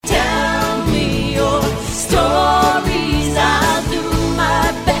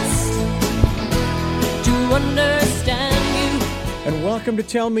welcome to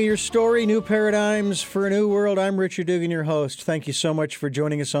Tell Me Your Story, New Paradigms for a New World. I'm Richard Dugan, your host. Thank you so much for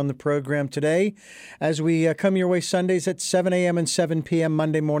joining us on the program today as we come your way Sundays at 7 a.m. and 7 p.m.,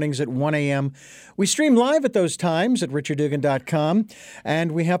 Monday mornings at 1 a.m. We stream live at those times at richarddugan.com,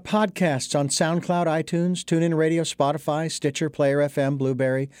 and we have podcasts on SoundCloud, iTunes, TuneIn Radio, Spotify, Stitcher, Player FM,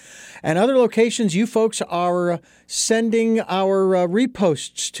 Blueberry, and other locations you folks are sending our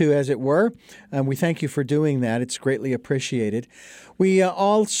reposts to, as it were, and we thank you for doing that. It's greatly appreciated. We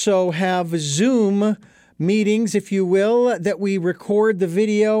also have Zoom meetings, if you will, that we record the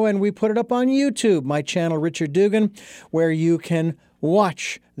video and we put it up on YouTube, my channel, Richard Dugan, where you can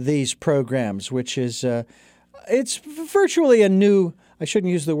watch these programs, which is, it's virtually a new, I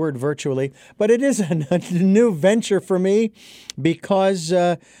shouldn't use the word virtually, but it is a new venture for me because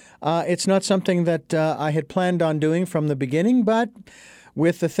it's not something that I had planned on doing from the beginning, but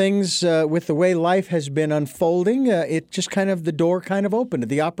with the things, with the way life has been unfolding, it just kind of, the door kind of opened.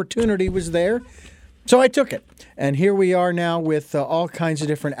 The opportunity was there, so I took it. And here we are now with all kinds of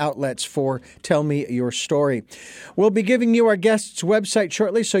different outlets for Tell Me Your Story. We'll be giving you our guest's website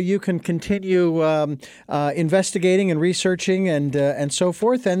shortly so you can continue investigating and researching and so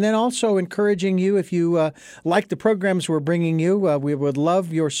forth. And then also encouraging you, if you like the programs we're bringing you, we would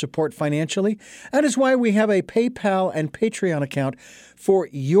love your support financially. That is why we have a PayPal and Patreon account for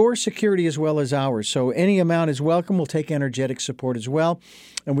your security as well as ours. So any amount is welcome. We'll take energetic support as well.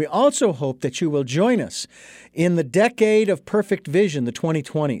 And we also hope that you will join us in the decade of perfect vision, the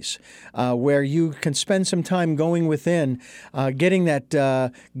 2020s, where you can spend some time going within, getting that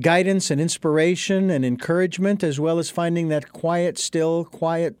guidance and inspiration and encouragement, as well as finding that quiet, still,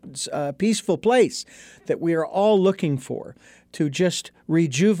 peaceful place that we are all looking for, to just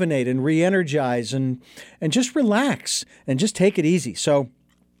rejuvenate and re-energize and just relax and just take it easy. So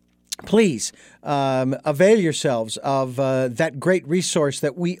please avail yourselves of that great resource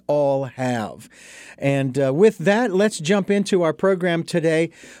that we all have. And with that, let's jump into our program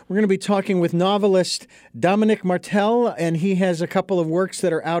today. We're going to be talking with novelist Dominic Martel, and he has a couple of works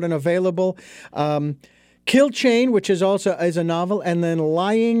that are out and available. Kill Chain, which is also is a novel, and then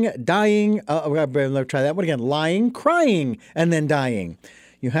Lying, Dying. Let's try that one again. Lying, Crying, and then Dying.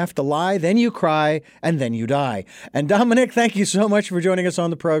 You have to lie, then you cry, and then you die. And Dominic, thank you so much for joining us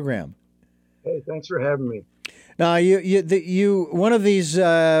on the program. Hey, thanks for having me. Now, you one of these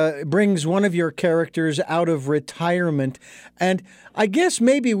brings one of your characters out of retirement, and I guess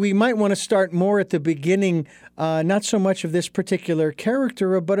maybe we might want to start more at the beginning, not so much of this particular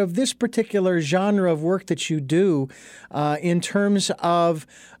character, but of this particular genre of work that you do, in terms of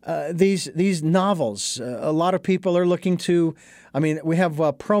these novels. A lot of people are looking to. I mean, we have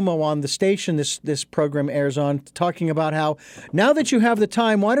a promo on the station this program airs on, talking about how now that you have the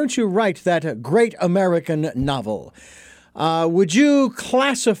time, why don't you write that great American novel? Would you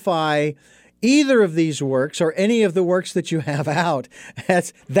classify either of these works or any of the works that you have out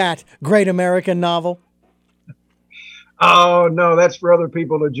as that great American novel? Oh, no, that's for other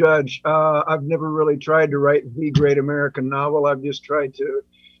people to judge. I've never really tried to write the great American novel. I've just tried to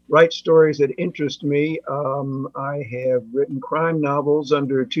write stories that interest me. I have written crime novels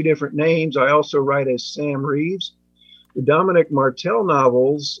under two different names. I also write as Sam Reeves. The Dominic Martel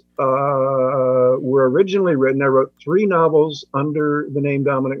novels were originally written. I wrote 3 novels under the name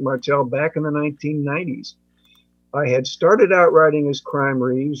Dominic Martel back in the 1990s. I had started out writing as Sam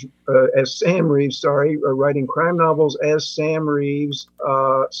Reeves, writing crime novels as Sam Reeves,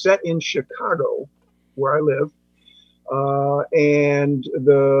 set in Chicago, where I live. And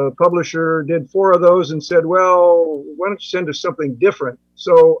the publisher did 4 of those and said, well, why don't you send us something different?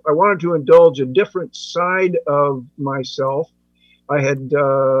 So I wanted to indulge a different side of myself. I had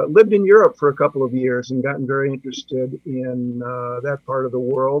lived in Europe for a couple of years and gotten very interested in that part of the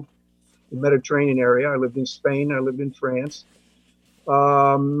world, the Mediterranean area. I lived in Spain. I lived in France.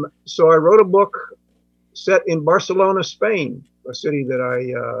 So I wrote a book set in Barcelona, Spain, a city that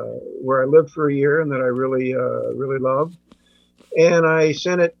where I lived for a year and that I really loved. And I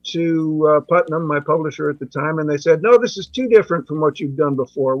sent it to Putnam, my publisher at the time, and they said, no, this is too different from what you've done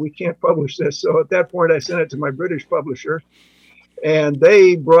before. We can't publish this. So at that point, I sent it to my British publisher, and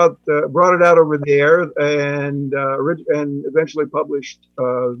they brought it out over there and eventually published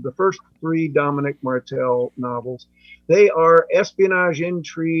the first 3 Dominic Martel novels. They are espionage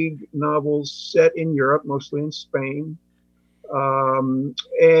intrigue novels set in Europe, mostly in Spain. And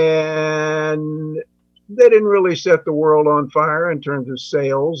they didn't really set the world on fire in terms of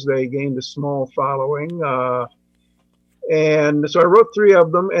sales. They gained a small following. And so I wrote 3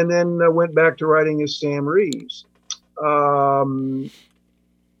 of them and then went back to writing as Sam Reeves.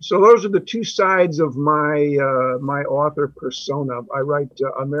 So those are the two sides of my my author persona. I write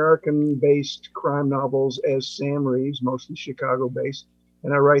American-based crime novels as Sam Reeves, mostly Chicago-based,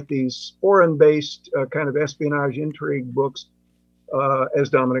 and I write these foreign-based kind of espionage intrigue books as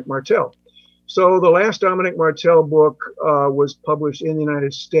Dominic Martel. So the last Dominic Martel book was published in the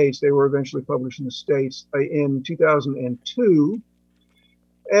United States. They were eventually published in the States in 2002.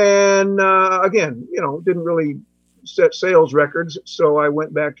 And again, you know, didn't really set sales records. So I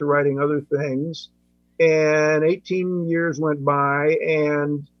went back to writing other things. And 18 years went by,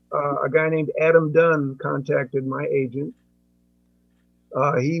 and a guy named Adam Dunn contacted my agent.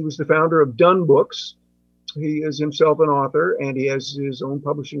 He was the founder of Dunn Books. He is himself an author, and he has his own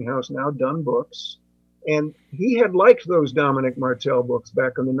publishing house now, Dunn Books. And he had liked those Dominic Martel books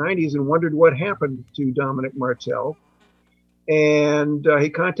back in the 90s and wondered what happened to Dominic Martel. And he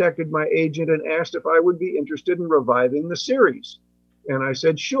contacted my agent and asked if I would be interested in reviving the series. And I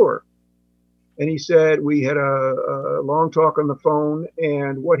said, sure. And he said, we had a long talk on the phone.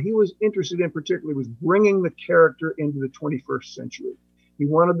 And what he was interested in particularly was bringing the character into the 21st century. He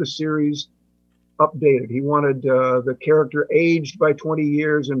wanted the series updated. He wanted the character aged by 20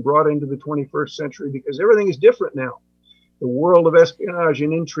 years and brought into the 21st century because everything is different now. The world of espionage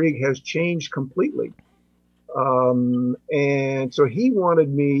and intrigue has changed completely. And so he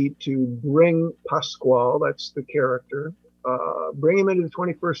wanted me to bring Pasquale, that's the character, bring him into the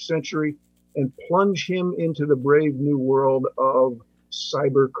 21st century and plunge him into the brave new world of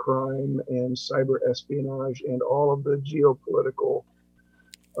cyber crime and cyber espionage and all of the geopolitical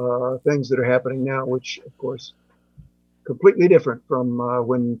things that are happening now, which, of course, completely different from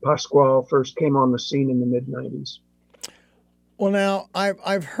when Pasquale first came on the scene in the mid-90s. Well, now,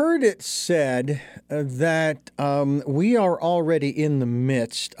 I've heard it said that we are already in the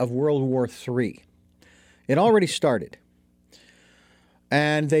midst of World War III. It already started.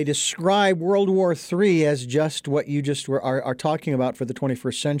 And they describe World War III as just what you just are talking about for the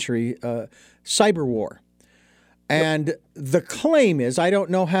 21st century, cyber war. And the claim is, I don't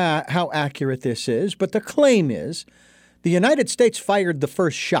know how accurate this is, but the claim is the United States fired the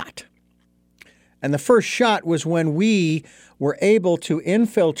first shot. And the first shot was when we were able to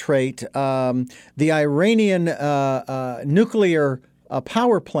infiltrate the Iranian nuclear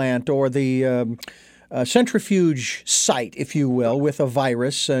power plant, or the centrifuge site, if you will, with a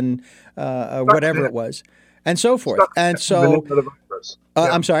virus and whatever it was, and so forth. And so,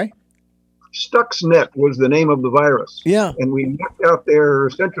 I'm sorry? Stuxnet was the name of the virus. Yeah. And we knocked out their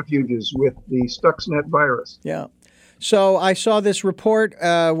centrifuges with the Stuxnet virus. Yeah. So I saw this report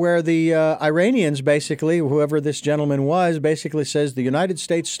where the Iranians, basically, whoever this gentleman was, basically says the United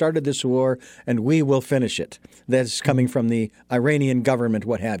States started this war and we will finish it. That's coming from the Iranian government,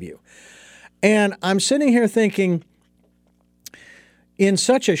 what have you. And I'm sitting here thinking, in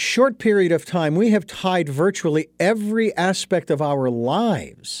such a short period of time, we have tied virtually every aspect of our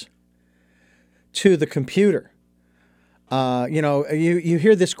lives to the computer. You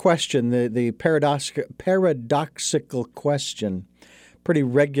hear this question, the paradoxical question, pretty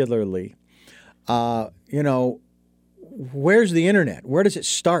regularly. Where's the internet? Where does it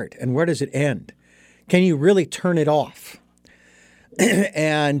start and where does it end? Can you really turn it off?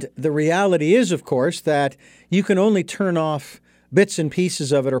 And the reality is, of course, that you can only turn off bits and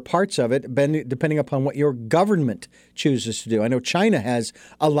pieces of it or parts of it, depending upon what your government chooses to do. I know China has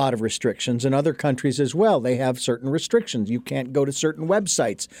a lot of restrictions, and other countries as well. They have certain restrictions. You can't go to certain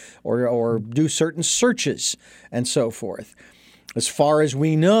websites or do certain searches and so forth. As far as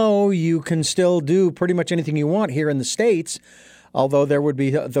we know, you can still do pretty much anything you want here in the States, although there would be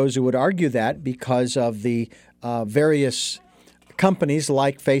those who would argue that because of the various companies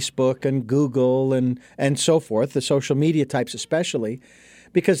like Facebook and Google and so forth, the social media types especially,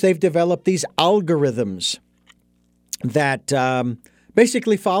 because they've developed these algorithms that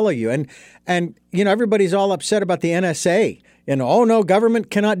basically follow you. And everybody's all upset about the NSA. Oh, no, government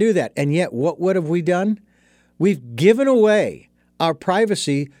cannot do that. And yet, what have we done? We've given away our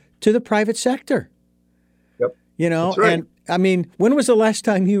privacy to the private sector. Yep. That's right. And I mean, when was the last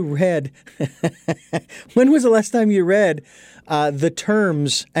time you read the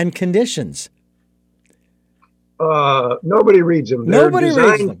terms and conditions? Nobody reads them. Nobody They're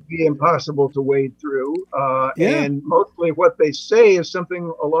designed reads them. to be impossible to wade through. And mostly what they say is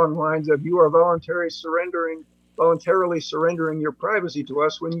something along the lines of, you are voluntarily surrendering your privacy to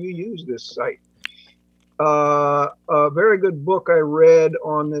us when you use this site. A very good book I read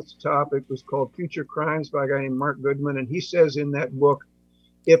on this topic was called Future Crimes by a guy named Mark Goodman. And he says in that book,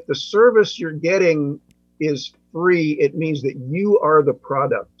 if the service you're getting is free, it means that you are the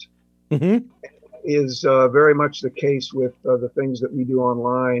product. Mm-hmm. is very much the case with the things that we do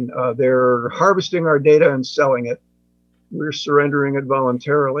online. They're harvesting our data and selling it. We're surrendering it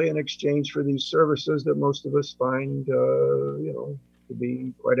voluntarily in exchange for these services that most of us find, to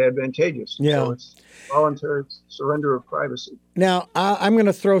be quite advantageous. Yeah. So it's voluntary surrender of privacy. Now, I'm going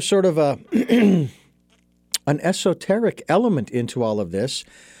to throw sort of an esoteric element into all of this.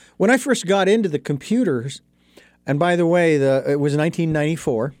 When I first got into the computers, and by the way, it was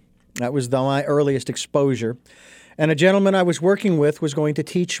 1994. That was my earliest exposure. And a gentleman I was working with was going to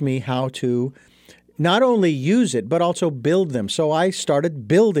teach me how to not only use it, but also build them. So I started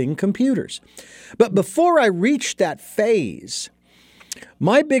building computers. But before I reached that phase,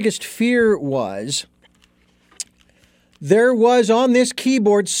 my biggest fear was there was on this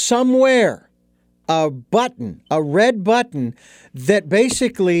keyboard somewhere a button, a red button, that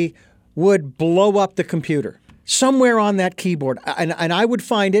basically would blow up the computer. Somewhere on that keyboard, and I would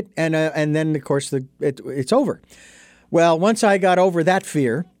find it, and then, of course, it's over. Well, once I got over that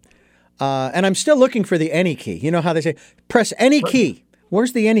fear, and I'm still looking for the any key. You know how they say, press any key.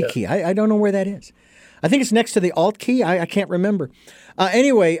 Where's the any key? I don't know where that is. I think it's next to the alt key. I can't remember.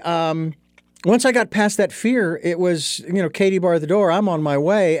 Anyway, once I got past that fear, it was, Katie bar the door, I'm on my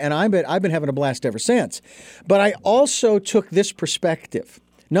way, and I've been having a blast ever since. But I also took this perspective.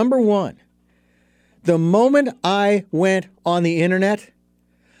 Number one, the moment I went on the internet,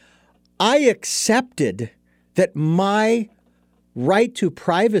 I accepted that my right to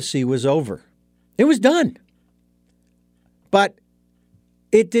privacy was over. It was done. But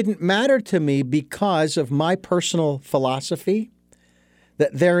it didn't matter to me because of my personal philosophy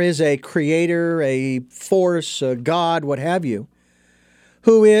that there is a creator, a force, a God, what have you,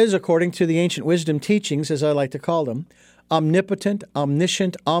 who is, according to the ancient wisdom teachings, as I like to call them, omnipotent,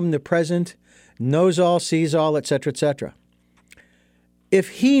 omniscient, omnipresent, knows all, sees all, etc., etc. If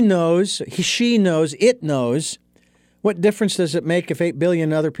he knows, she knows, it knows, what difference does it make if 8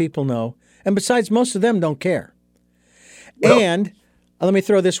 billion other people know? And besides, most of them don't care. Well, and let me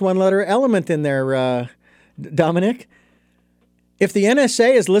throw this one-letter element in there, Dominic. If the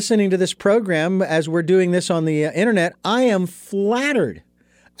NSA is listening to this program as we're doing this on the internet, I am flattered,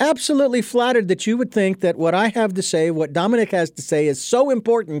 absolutely flattered that you would think that what I have to say, what Dominic has to say is so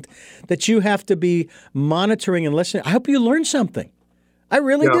important that you have to be monitoring and listening. I hope you learn something. I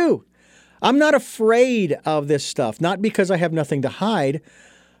really do. I'm not afraid of this stuff, not because I have nothing to hide,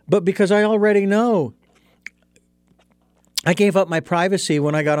 but because I already know. I gave up my privacy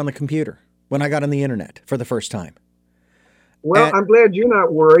when I got on the computer, when I got on the internet for the first time. Well, I'm glad you're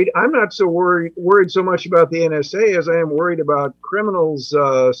not worried. I'm not so worried so much about the NSA as I am worried about criminals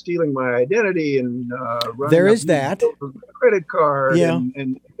stealing my identity and running there is that credit card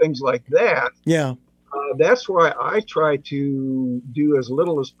and things like that. Yeah. That's why I try to do as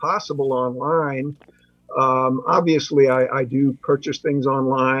little as possible online. Obviously, I do purchase things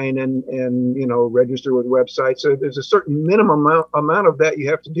online and register with websites. So there's a certain minimum amount of that you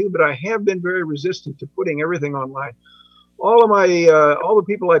have to do. But I have been very resistant to putting everything online. All the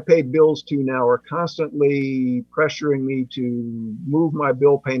people I pay bills to now are constantly pressuring me to move my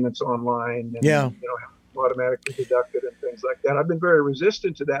bill payments online and have automatically deducted and things like that. I've been very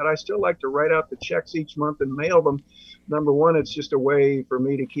resistant to that. I still like to write out the checks each month and mail them. Number one, it's just a way for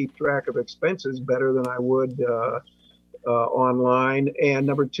me to keep track of expenses better than I would online. And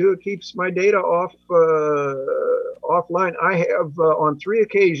number two, it keeps my data offline. I have on 3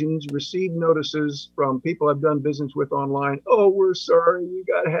 occasions received notices from people I've done business with online. Oh, we're sorry, you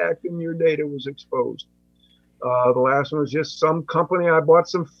got hacked and your data was exposed. The last one was just some company I bought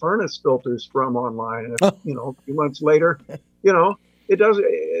some furnace filters from online. And a few months later, it doesn't.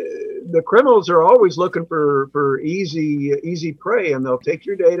 The criminals are always looking for easy prey, and they'll take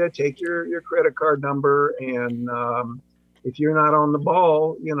your data, take your credit card number, and if you're not on the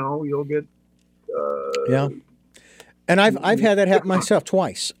ball, you'll get. And I've had that happen myself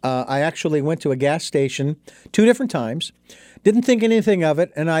twice. I actually went to a gas station 2 different times, didn't think anything of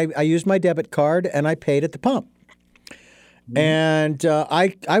it, and I used my debit card and I paid at the pump. Mm-hmm. And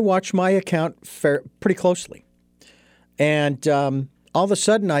I watched my account pretty closely. And all of a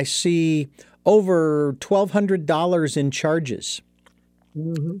sudden I see over $1,200 in charges.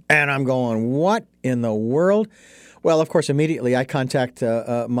 Mm-hmm. And I'm going, what in the world? Well, of course, immediately I contact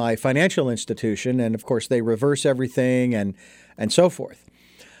my financial institution, and of course they reverse everything and so forth,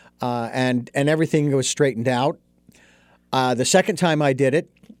 and everything was straightened out. The second time I did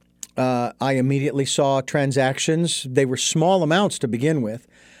it, I immediately saw transactions. They were small amounts to begin with,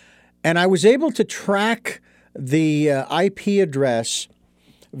 and I was able to track the IP address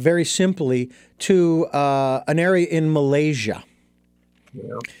very simply to an area in Malaysia. You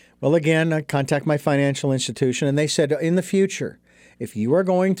know? Well, again, I contact my financial institution, and they said in the future, if you are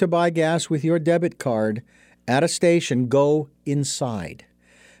going to buy gas with your debit card at a station, go inside.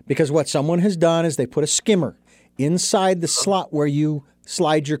 Because what someone has done is they put a skimmer inside the slot where you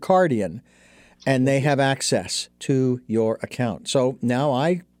slide your card in, and they have access to your account. So now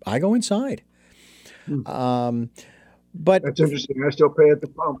I go inside. But That's interesting. I still pay at the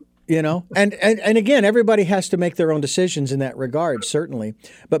pump. you know, and again, everybody has to make their own decisions in that regard, certainly.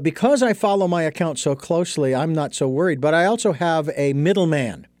 But because I follow my account so closely, I'm not so worried. But I also have a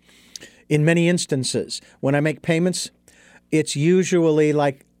middleman in many instances. When I make payments, it's usually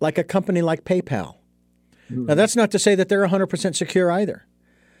like a company like PayPal. Now, that's not to say that they're 100% secure either.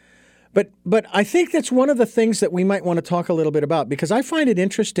 But I think that's one of the things that we might want to talk a little bit about, because I find it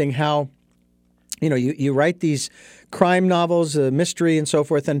interesting how, you write these crime novels, mystery and so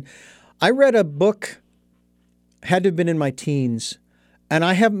forth. And I read a book, had to have been in my teens, and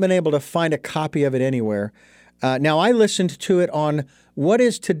I haven't been able to find a copy of it anywhere. Now, I listened to it on what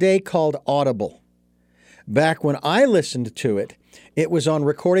is today called Audible. Back when I listened to it, it was on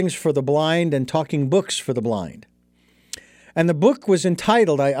Recordings for the Blind and Talking Books for the Blind. And the book was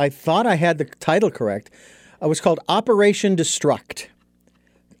entitled, I thought I had the title correct, it was called Operation Destruct.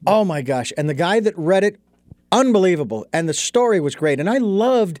 Oh my gosh. And the guy that read it, unbelievable. And the story was great. And I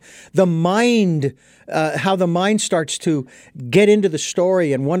loved the mind, how the mind starts to get into the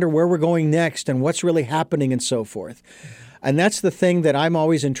story and wonder where we're going next and what's really happening and so forth. And that's the thing that I'm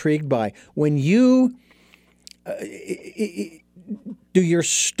always intrigued by. When you, do your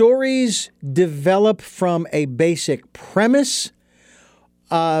stories develop from a basic premise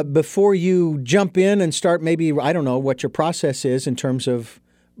before you jump in and start maybe, I don't know what your process is in terms of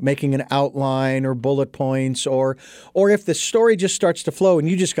making an outline or bullet points, or if the story just starts to flow and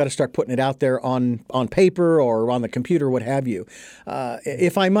you just got to start putting it out there on paper or on the computer, what have you.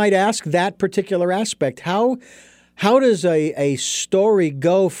 If I might ask that particular aspect, how does a story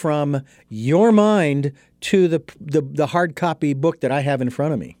go from your mind to the hard copy book that I have in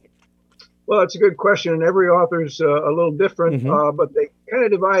front of me? Well, it's a good question, and every author's a little different, but they kind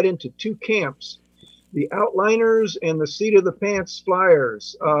of divide into two camps. The outliners and the seat of the pants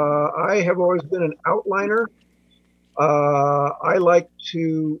flyers. I have always been an outliner. I like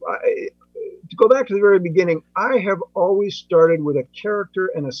to go back to the very beginning. I have always started with a character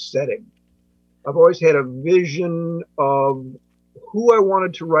and a setting. I've always had a vision of who I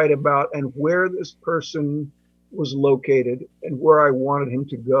wanted to write about and where this person was located and where I wanted him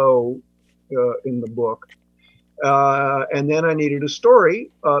to go in the book. And then I needed a story.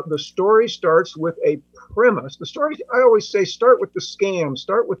 The story starts with a premise. The story, I always say, start with the scam,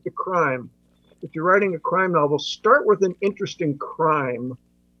 start with the crime. If you're writing a crime novel, start with an interesting crime.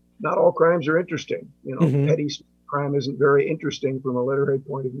 Not all crimes are interesting. Petty crime isn't very interesting from a literary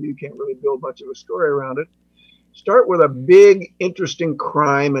point of view. You can't really build much of a story around it. Start with a big, interesting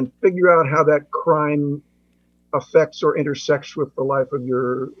crime and figure out how that crime affects or intersects with the life of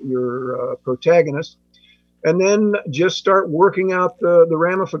your protagonist. And then just start working out the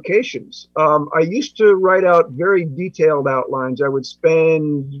ramifications. I used to write out very detailed outlines. I would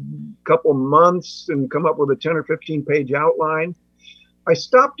spend a couple months and come up with a 10 or 15 page outline. I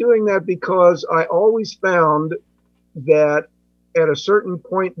stopped doing that because I always found that at a certain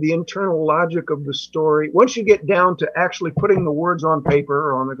point, the internal logic of the story, once you get down to actually putting the words on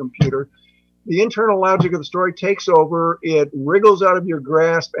paper or on the computer, the internal logic of the story takes over. It wriggles out of your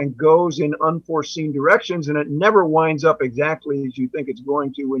grasp and goes in unforeseen directions, and it never winds up exactly as you think it's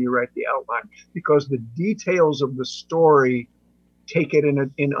going to when you write the outline, because the details of the story take it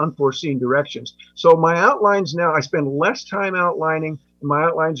in unforeseen directions. So my outlines now, I spend less time outlining. My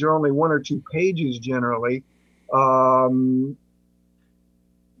outlines are only 1 or 2 pages generally, to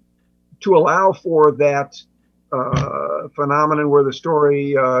allow for that phenomenon where the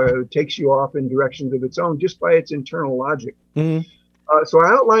story takes you off in directions of its own just by its internal logic. So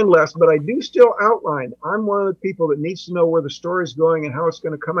I outline less, but I do still outline. I'm one of the people that needs to know where the story is going and how it's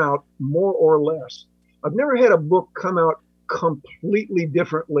going to come out, more or less. I've never had a book come out completely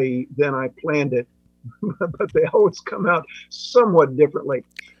differently than I planned it, but they always come out somewhat differently.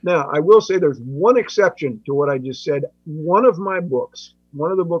 Now, I will say there's one exception to what I just said. One of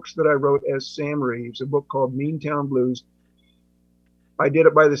the books that I wrote as Sam Reeves, a book called Meantown Blues, I did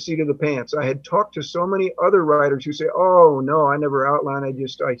it by the seat of the pants. I had talked to so many other writers who say, oh, no, I never outline. I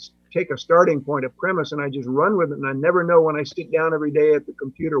take a starting point, a premise, and I just run with it. And I never know when I sit down every day at the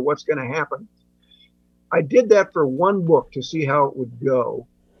computer what's going to happen. I did that for one book to see how it would go.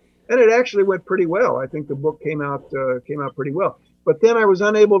 And it actually went pretty well. I think the book came out pretty well. But then I was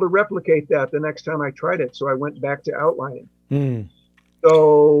unable to replicate that the next time I tried it. So I went back to outlining.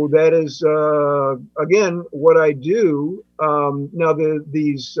 So that is again what I do. Now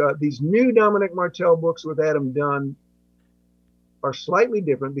these new Dominic Martell books with Adam Dunn are slightly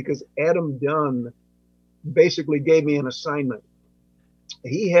different because Adam Dunn basically gave me an assignment.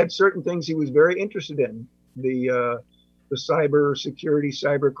 He had certain things he was very interested in, the cyber security,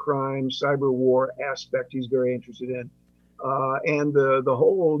 cyber crime, cyber war aspect he's very interested in, and the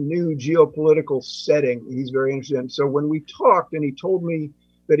whole new geopolitical setting he's very interested in. So when we talked and he told me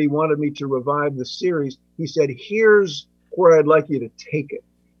that he wanted me to revive the series, he said, here's where I'd like you to take it.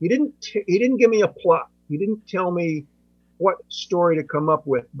 He didn't give me a plot. He didn't tell me what story to come up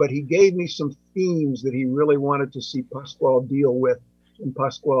with, but he gave me some themes that he really wanted to see Pasquale deal with in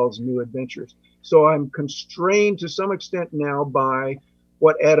Pasquale's new adventures. So I'm constrained to some extent now by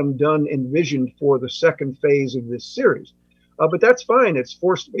what Adam Dunn envisioned for the second phase of this series. But that's fine. It's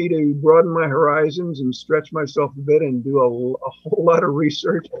forced me to broaden my horizons and stretch myself a bit and do a whole lot of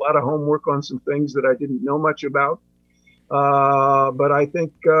research, a lot of homework on some things that I didn't know much about. But I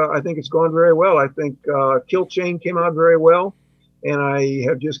think it's gone very well. I think Kill Chain came out very well, and I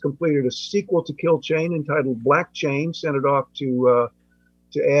have just completed a sequel to Kill Chain entitled Black Chain. Sent it off to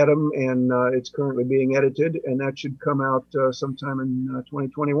Adam, and it's currently being edited, and that should come out sometime in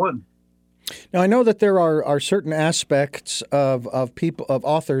 2021. Now I know that there are certain aspects of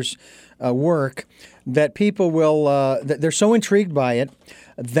authors' work that people will that they're so intrigued by it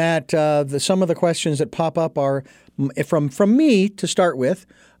that some of the questions that pop up are from me to start with.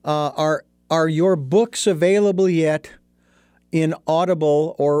 Are your books available yet in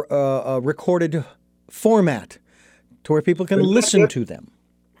Audible or recorded format to where people can listen to them?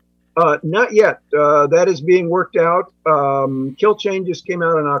 Not yet. That is being worked out. Kill Chain just came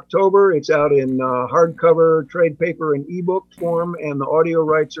out in October. It's out in hardcover, trade paper, and ebook form, and the audio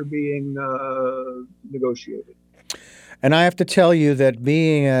rights are being negotiated. And I have to tell you that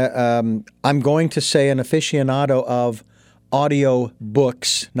being, I'm going to say, an aficionado of audio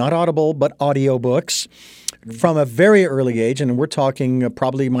books, not Audible, but audio books, from a very early age, and we're talking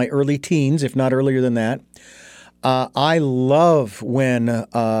probably my early teens, if not earlier than that. I love when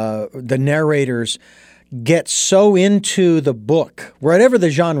the narrators get so into the book, whatever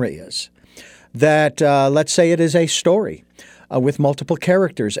the genre is, that let's say it is a story with multiple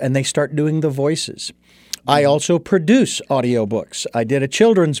characters, and they start doing the voices. I also produce audiobooks. I did a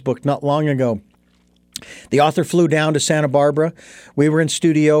children's book not long ago. The author flew down to Santa Barbara. We were in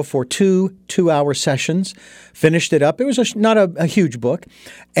studio for two-hour sessions, finished it up. It was not a huge book.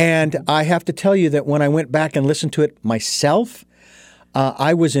 And I have to tell you that when I went back and listened to it myself,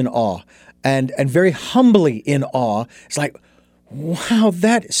 I was in awe and very humbly in awe. It's like, wow,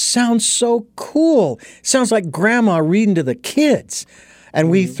 that sounds so cool. Sounds like grandma reading to the kids. And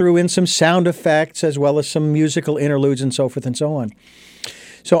we threw in some sound effects as well as some musical interludes and so forth and so on.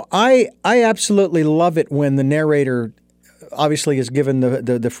 So I absolutely love it when the narrator obviously is given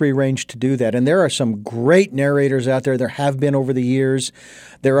the free range to do that. And there are some great narrators out there. There have been over the years.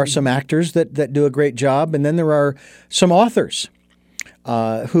 There are some actors that do a great job. And then there are some authors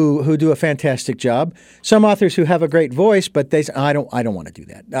who do a fantastic job. Some authors who have a great voice, but they say, I don't want to do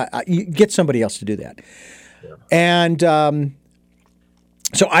that. You get somebody else to do that. Yeah. And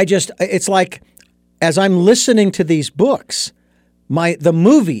so it's like as I'm listening to these books, the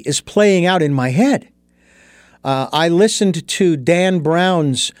movie is playing out in my head. I listened to Dan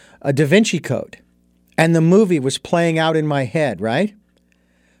Brown's Da Vinci Code, and the movie was playing out in my head, right?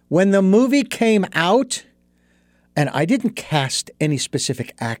 When the movie came out, and I didn't cast any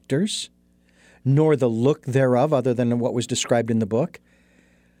specific actors, nor the look thereof other than what was described in the book,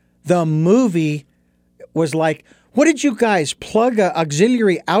 the movie was like, what did you guys plug an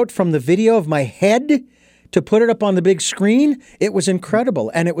auxiliary out from the video of my head to put it up on the big screen? It was incredible,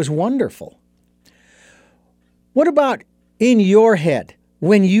 and it was wonderful. What about in your head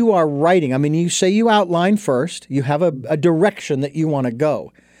when you are writing? I mean, you say you outline first, you have a direction that you want to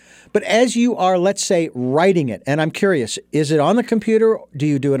go. But as you are, let's say, writing it, and I'm curious, is it on the computer? Do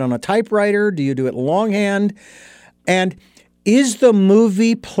you do it on a typewriter? Do you do it longhand? And is the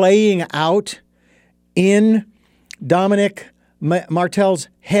movie playing out in Dominic Martell's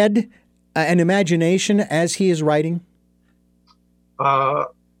head and imagination as he is writing? I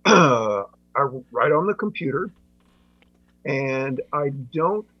write on the computer, and I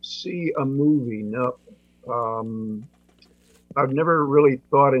don't see a movie. No, I've never really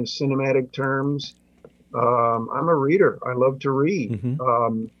thought in cinematic terms. I'm a reader. I love to read.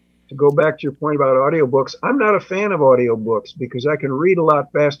 Mm-hmm. To go back to your point about audiobooks, I'm not a fan of audiobooks because I can read a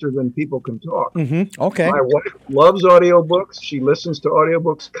lot faster than people can talk. Mm-hmm. Okay. My wife loves audiobooks. She listens to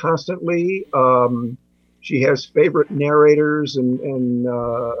audiobooks constantly. She has favorite narrators, and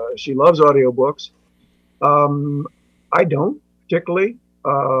she loves audiobooks. I don't particularly.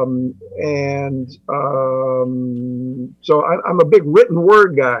 So I'm a big written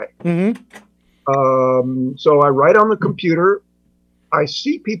word guy. Mm-hmm. So I write on the computer. I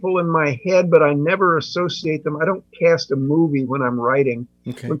see people in my head, but I never associate them. I don't cast a movie when I'm writing.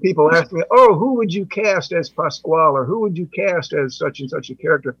 Okay. When people ask me, oh, who would you cast as Pasquale, or who would you cast as such and such a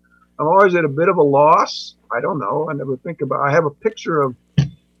character? I'm always at a bit of a loss. I don't know. I never think about it. I have a picture of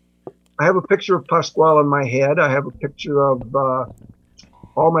Pasquale in my head. I have a picture of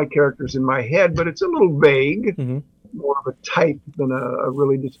all my characters in my head, but it's a little vague, more of a type than a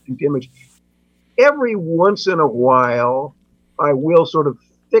really distinct image. Every once in a while, I will sort of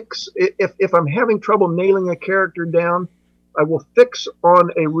fix, if I'm having trouble nailing a character down, I will fix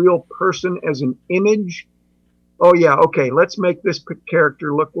on a real person as an image. Oh yeah, okay, let's make this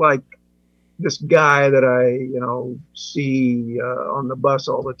character look like this guy that I, see on the bus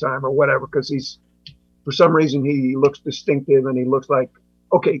all the time or whatever, because for some reason he looks distinctive and he looks like,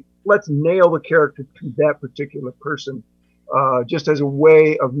 okay, let's nail the character to that particular person, just as a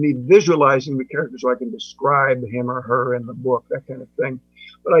way of me visualizing the character so I can describe him or her in the book, that kind of thing.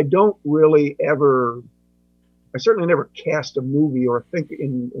 But I don't really I certainly never cast a movie or think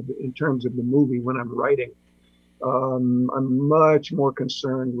in terms of the movie when I'm writing. I'm much more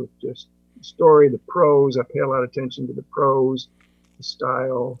concerned with just the story, the prose. I pay a lot of attention to the prose, the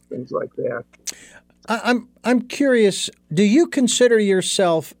style, things like that. I'm curious, do you consider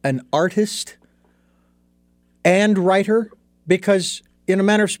yourself an artist and writer? Because in a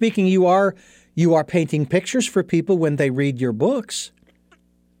manner of speaking, you are painting pictures for people when they read your books.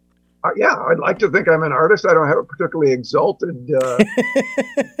 Yeah, I'd like to think I'm an artist. I don't have a particularly exalted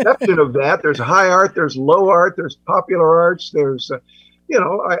conception of that. There's high art, there's low art, there's popular arts, there's,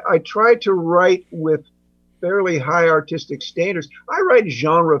 I try to write with fairly high artistic standards. I write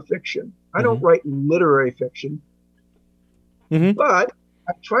genre fiction. I don't write literary fiction, but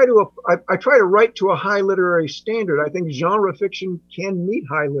I try to write to a high literary standard. I think genre fiction can meet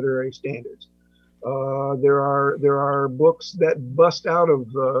high literary standards. There are books that bust out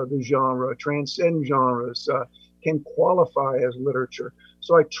of the genre, transcend genres, can qualify as literature.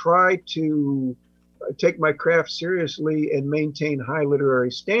 So I try to take my craft seriously and maintain high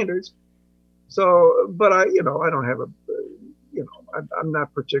literary standards. So, but I don't have I'm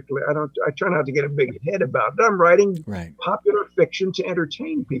not particularly, I try not to get a big head about it. I'm writing popular fiction to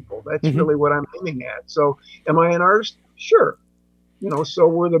entertain people. That's really what I'm aiming at. So am I an artist? Sure. So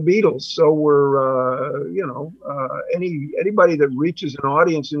were the Beatles. So were, anybody that reaches an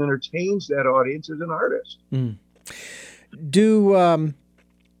audience and entertains that audience is an artist. Do,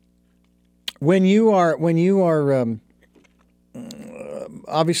 when you are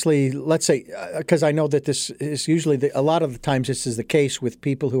obviously, let's say, because I know that this is usually a lot of the times this is the case with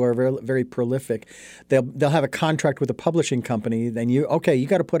people who are very, very prolific. They'll have a contract with a publishing company. Then you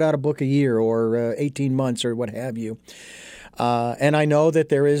got to put out a book a year or 18 months or what have you. And I know that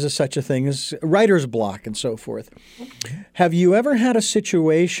there is such a thing as writer's block and so forth. Have you ever had a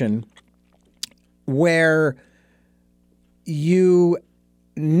situation where you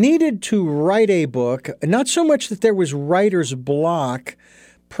needed to write a book, not so much that there was writer's block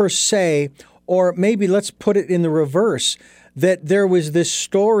per se, or maybe let's put it in the reverse, that there was this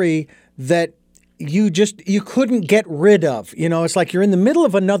story that you couldn't get rid of? It's like you're in the middle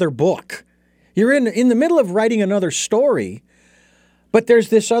of another book. You're in the middle of writing another story, but there's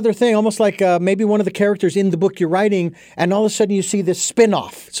this other thing, almost like maybe one of the characters in the book you're writing, and all of a sudden you see this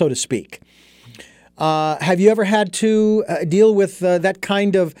spin-off, so to speak. Have you ever had to deal with that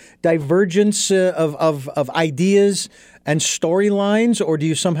kind of divergence of ideas and storylines, or do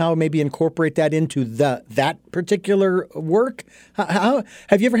you somehow maybe incorporate that into that particular work? How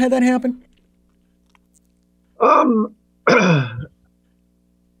have you ever had that happen?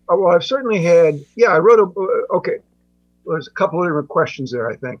 Well, I've certainly had. Yeah, I wrote a. Okay, well, there's a couple of different questions there.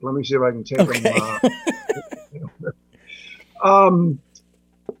 I think. Let me see if I can take them.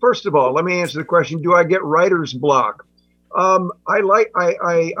 First of all, let me answer the question: do I get writer's block? I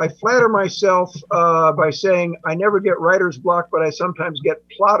flatter myself by saying I never get writer's block, but I sometimes get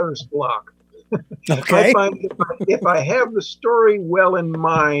plotter's block. Okay. I find if I have the story well in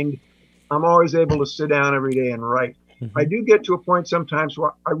mind, I'm always able to sit down every day and write. I do get to a point sometimes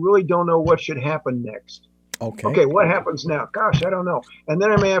where I really don't know what should happen next. Okay, what happens now? Gosh, I don't know. And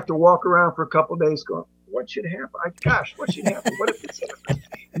then I may have to walk around for a couple of days going, what should happen? What should happen? What if it's happened?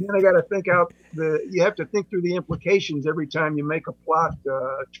 And then I got to think out you have to think through the implications every time you make a plot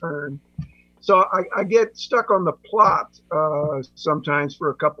turn. So I get stuck on the plot sometimes for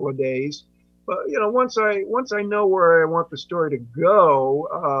a couple of days. once I know where I want the story to go,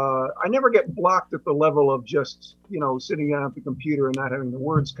 I never get blocked at the level of just sitting down at the computer and not having the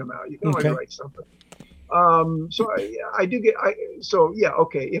words come out. You can always write something.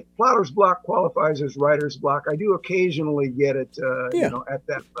 Okay. If plotter's block qualifies as writer's block, I do occasionally get it, at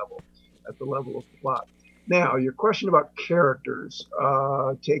that level, at the level of plot. Now, your question about characters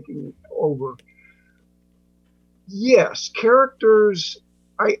taking over. Yes, characters.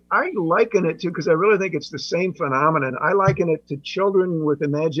 I liken it to, because I really think it's the same phenomenon. I liken it to children with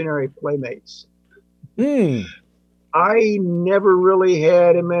imaginary playmates. I never really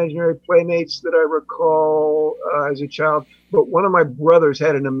had imaginary playmates that I recall as a child, but one of my brothers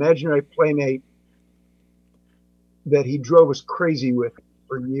had an imaginary playmate that he drove us crazy with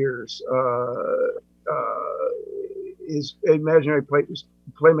for years. His imaginary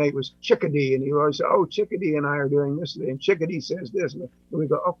playmate was Chickadee, and he always said, "Oh, Chickadee and I are doing this today," and Chickadee says this, and we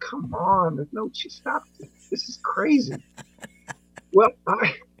go, "Oh, come on, no, stop! This is crazy." Well,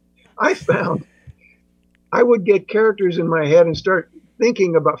 I found I would get characters in my head and start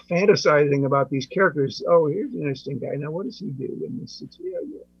thinking about fantasizing about these characters. Oh, here's an interesting guy. Now, what does he do in this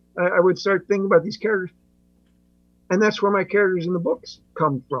situation? I would start thinking about these characters, and that's where my characters in the books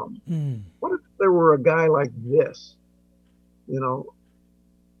come from. What if there were a guy like this?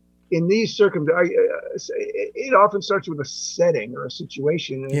 In these circumstances, it often starts with a setting or a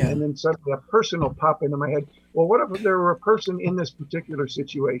situation, and then suddenly a person will pop into my head. Well, what if there were a person in this particular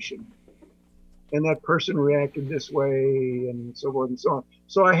situation, and that person reacted this way, and so forth and so on?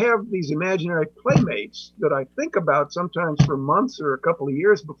 So I have these imaginary playmates that I think about sometimes for months or a couple of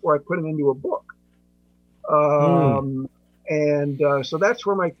years before I put them into a book. So that's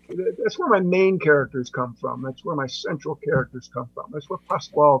where my main characters come from. That's where my central characters come from. That's where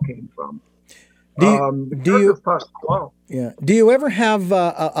Pasquale came from. Do you ever have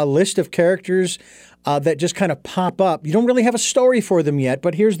a list of characters that just kind of pop up? You don't really have a story for them yet,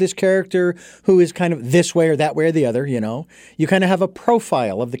 but here's this character who is kind of this way or that way or the other. You kind of have a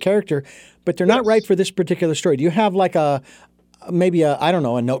profile of the character, but they're not right for this particular story. Do you have like maybe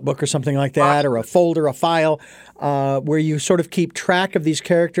a notebook or something like that, or a folder, a file, where you sort of keep track of these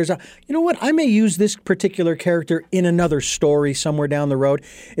characters? You know what? I may use this particular character in another story somewhere down the road.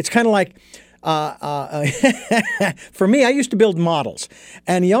 It's kind of like, for me, I used to build models,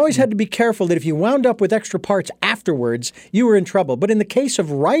 and you always had to be careful that if you wound up with extra parts afterwards, you were in trouble. But in the case of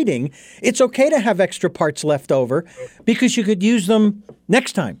writing, it's okay to have extra parts left over because you could use them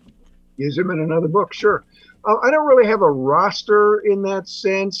next time. Use them in another book, sure. I don't really have a roster in that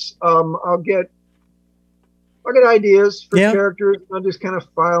sense. I'll get ideas for characters. I'll just kind of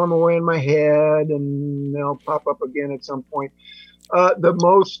file them away in my head, and they'll pop up again at some point. The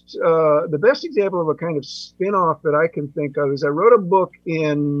best example of a kind of spin-off that I can think of is I wrote a book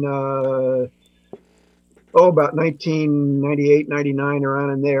in about 1998, 99, around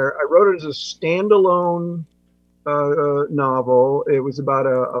in there. I wrote it as a standalone novel. It was about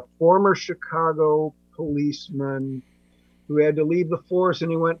a former Chicago policeman who had to leave the force, and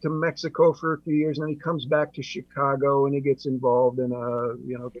he went to Mexico for a few years, and then he comes back to Chicago, and he gets involved in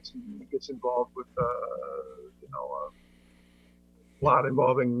gets involved with a plot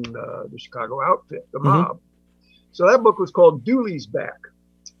involving the Chicago outfit, the mob. So that book was called Dooley's Back.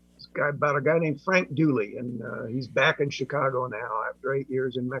 It's about a guy named Frank Dooley, and he's back in Chicago now after 8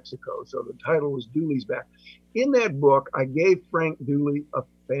 years in Mexico. So the title was Dooley's Back. In that book, I gave Frank Dooley a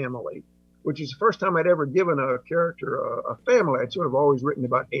family, which is the first time I'd ever given a character a family. I'd sort of always written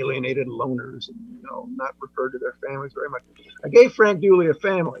about alienated loners and, not referred to their families very much. I gave Frank Dooley a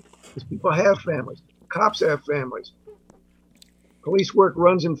family, because people have families. Cops have families. Police work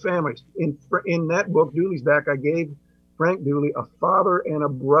runs in families. In that book, Dooley's Back, I gave Frank Dooley a father and a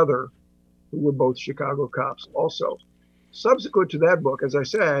brother who were both Chicago cops also. Subsequent to that book, as I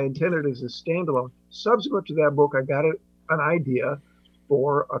say, I intended it as a standalone. Subsequent to that book, I got an idea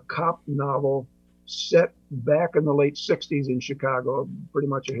for a cop novel set back in the late 60s in Chicago, pretty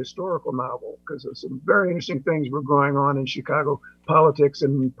much a historical novel, because some very interesting things were going on in Chicago politics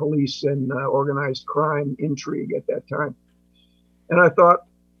and police and organized crime intrigue at that time. And I thought,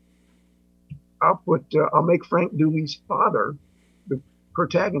 I'll make Frank Dooley's father the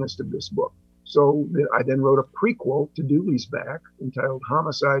protagonist of this book. So I then wrote a prequel to Dooley's Back entitled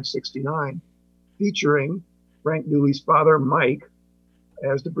Homicide 69, featuring Frank Dooley's father, Mike,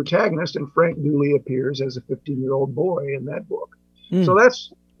 as the protagonist, and Frank Dooley appears as a 15-year-old boy in that book. So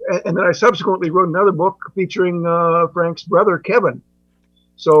and then I subsequently wrote another book featuring Frank's brother, Kevin.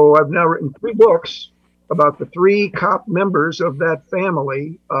 So I've now written 3 books about the 3 cop members of that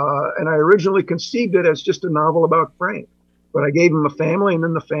family, and I originally conceived it as just a novel about Frank. But I gave him a family, and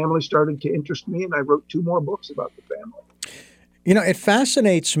then the family started to interest me, and I wrote 2 more books about the family. You know, it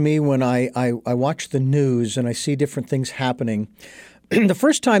fascinates me when I watch the news and I see different things happening. The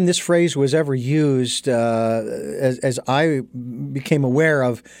first time this phrase was ever used, as I became aware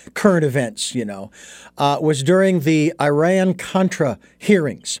of current events, was during the Iran-Contra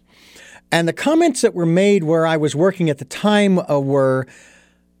hearings. And the comments that were made where I was working at the time were,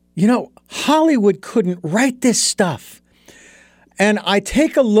 Hollywood couldn't write this stuff. And I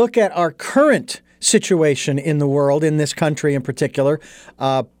take a look at our current situation in the world, in this country in particular,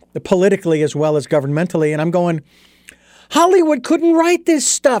 politically as well as governmentally, and I'm going, Hollywood couldn't write this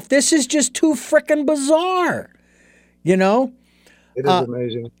stuff. This is just too frickin' bizarre, It is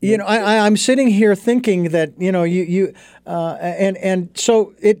amazing. I'm sitting here thinking that, and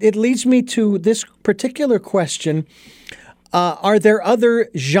so it leads me to this particular question. Are there other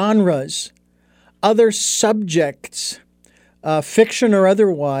genres, other subjects, fiction or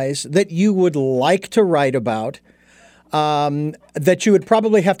otherwise, that you would like to write about, that you would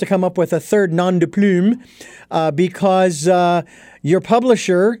probably have to come up with a third nom de plume because your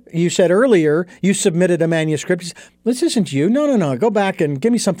publisher, you said earlier, you submitted a manuscript. Said, this isn't you. No. Go back and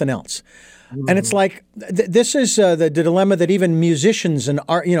give me something else. Mm-hmm. And it's like this is the dilemma that even musicians and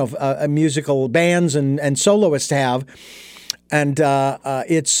art, musical bands and soloists have. And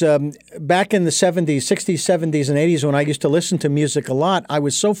it's back in the 70s, 60s, 70s, and 80s when I used to listen to music a lot, I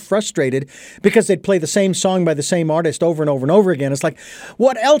was so frustrated because they'd play the same song by the same artist over and over and over again. It's like,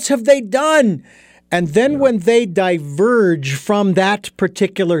 what else have they done? And then when they diverge from that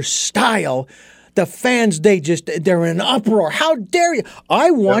particular style, the fans, they're in an uproar. How dare you?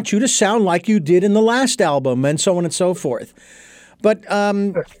 I want you to sound like you did in the last album, and so on and so forth. But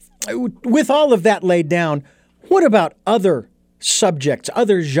with all of that laid down, what about other subjects,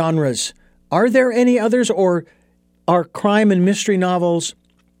 other genres? Are there any others, or are crime and mystery novels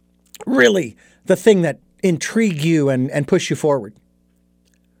really the thing that intrigue you and push you forward?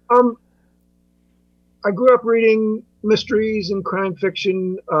 I grew up reading mysteries and crime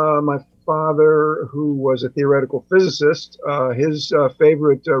fiction. My father, who was a theoretical physicist, his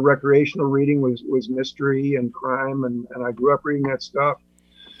favorite recreational reading was mystery and crime, and I grew up reading that stuff.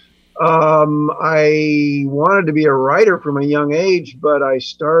 I wanted to be a writer from a young age, but I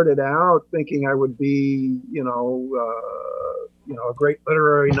started out thinking I would be, a great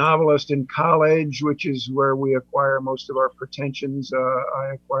literary novelist in college, which is where we acquire most of our pretensions.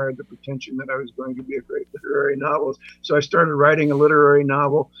 I acquired the pretension that I was going to be a great literary novelist. So I started writing a literary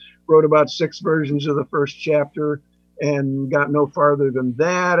novel, wrote about 6 versions of the first chapter, and got no farther than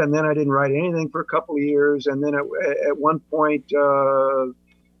that. And then I didn't write anything for a couple of years. And then at one point,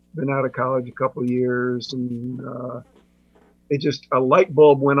 been out of college a couple of years, and a light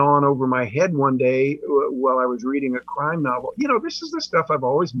bulb went on over my head one day while I was reading a crime novel. This is the stuff I've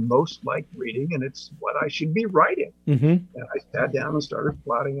always most liked reading, and it's what I should be writing. Mm-hmm. And I sat down and started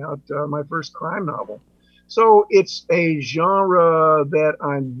plotting out my first crime novel. So it's a genre that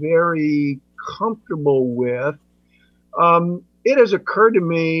I'm very comfortable with. It has occurred to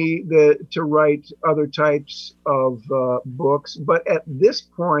me to write other types of books, but at this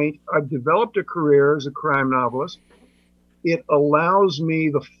point, I've developed a career as a crime novelist. It allows me,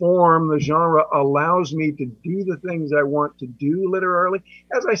 the genre allows me to do the things I want to do literarily.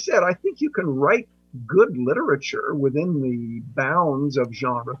 As I said, I think you can write good literature within the bounds of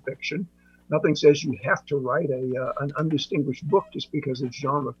genre fiction. Nothing says you have to write an undistinguished book just because it's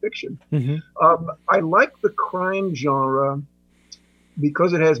genre fiction. Mm-hmm. I like the crime genre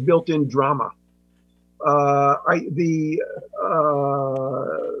because it has built-in drama.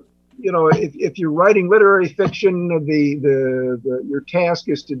 If you're writing literary fiction, your task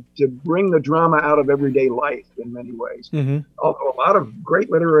is to bring the drama out of everyday life in many ways. Mm-hmm. Although a lot of great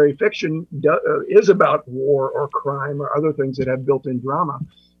literary fiction is about war or crime or other things that have built-in drama.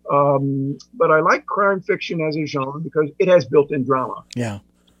 But I like crime fiction as a genre because it has built-in drama. Yeah.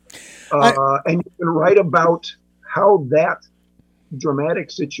 And you can write about how that dramatic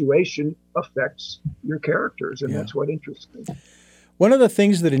situation affects your characters, and that's what interests me. One of the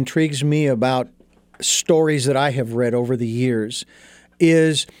things that intrigues me about stories that I have read over the years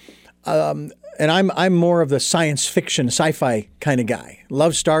is, and I'm more of the science fiction, sci-fi kind of guy.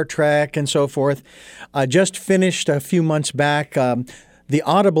 Love Star Trek and so forth. Just finished a few months back the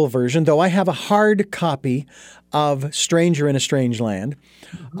Audible version, though I have a hard copy of Stranger in a Strange Land.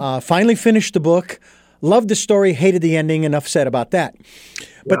 Mm-hmm. Finally finished the book. Loved the story, hated the ending, enough said about that.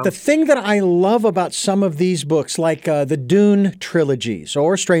 But the thing that I love about some of these books, like the Dune trilogies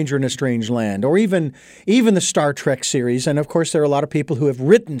or Stranger in a Strange Land, or even the Star Trek series, and of course there are a lot of people who have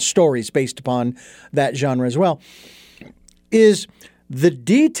written stories based upon that genre as well, is the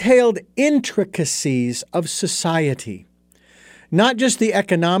detailed intricacies of society. Not just the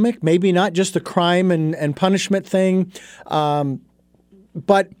economic, maybe not just the crime and punishment thing,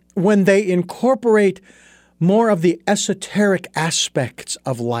 but when they incorporate more of the esoteric aspects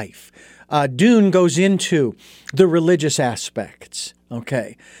of life. Dune goes into the religious aspects,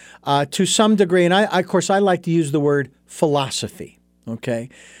 okay, to some degree. And of course, I like to use the word philosophy, okay?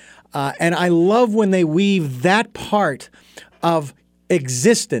 And I love when they weave that part of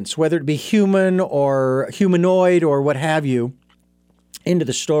existence, whether it be human or humanoid or what have you, into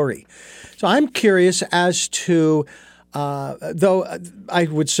the story. So I'm curious as to, though I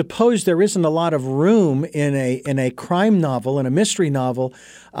would suppose there isn't a lot of room in a crime novel, in a mystery novel,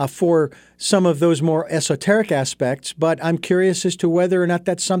 for some of those more esoteric aspects, but I'm curious as to whether or not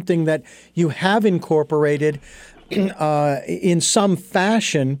that's something that you have incorporated in some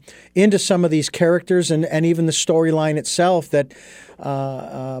fashion into some of these characters and even the storyline itself that,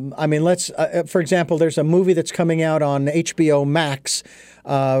 I mean, for example, there's a movie that's coming out on HBO Max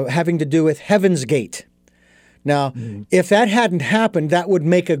having to do with Heaven's Gate. Now, if that hadn't happened, that would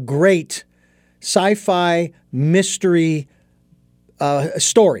make a great sci-fi mystery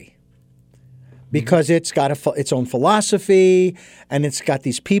story. Because it's got its own philosophy, and it's got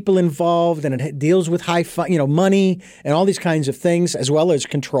these people involved, and it deals with money and all these kinds of things, as well as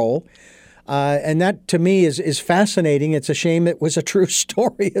control. And that, to me, is fascinating. It's a shame it was a true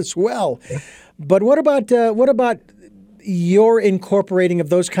story as well. But what about your incorporating of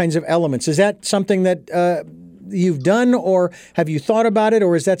those kinds of elements? Is that something that you've done, or have you thought about it,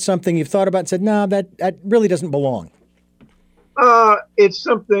 or is that something you've thought about and said, no, that really doesn't belong? It's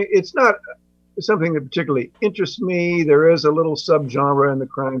something. It's not something that particularly interests me. There is a little subgenre in the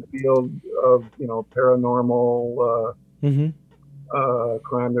crime field of, paranormal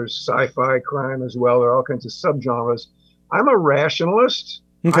crime. There's sci-fi crime as well. There are all kinds of subgenres. I'm a rationalist.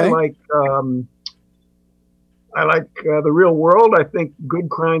 Okay. I like the real world. I think good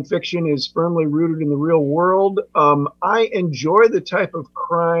crime fiction is firmly rooted in the real world. I enjoy the type of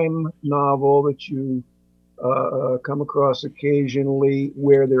crime novel that you come across occasionally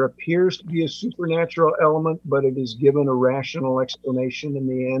where there appears to be a supernatural element, but it is given a rational explanation in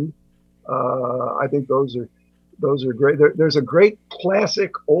the end. I think those are great. There's a great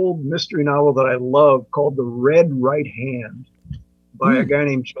classic old mystery novel that I love called The Red Right Hand by a guy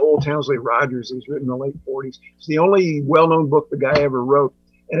named Joel Townsley Rogers. It was written in the late 40s. It's the only well-known book the guy ever wrote,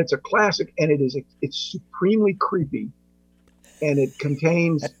 and it's a classic, and it's supremely creepy, and it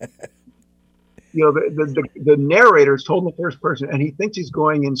contains the narrator is told in the first person, and he thinks he's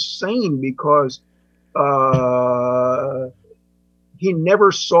going insane because he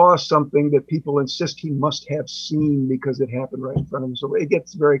never saw something that people insist he must have seen because it happened right in front of him. So it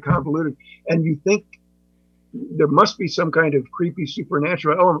gets very convoluted, and you think there must be some kind of creepy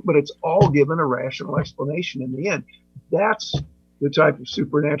supernatural element, but it's all given a rational explanation in the end. That's the type of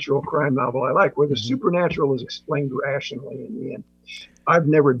supernatural crime novel I like, where the supernatural is explained rationally in the end. I've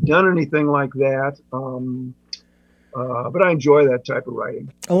never done anything like that, but I enjoy that type of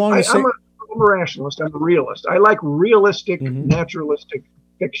writing. I'm a rationalist. I'm a realist. I like realistic, naturalistic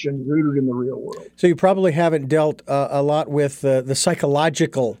fiction rooted in the real world. So you probably haven't dealt a lot with the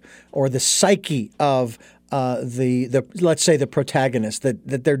psychological or the psyche of the let's say the protagonist,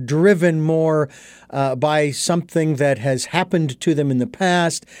 that they're driven more by something that has happened to them in the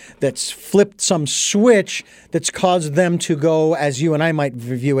past, that's flipped some switch that's caused them to go, as you and I might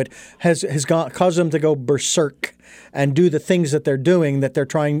view it, has caused them to go berserk and do the things that they're doing, that they're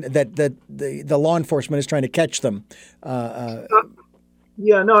trying, that the law enforcement is trying to catch them.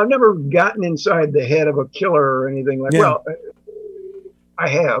 Yeah, no, I've never gotten inside the head of a killer or anything like. Yeah. Well, I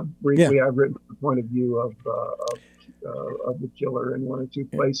have briefly. Yeah. I've written from the point of view of the killer in one or two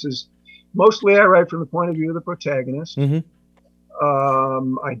places. Mostly, I write from the point of view of the protagonist.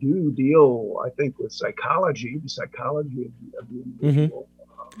 I do deal, I think, with psychology, the psychology of the individual.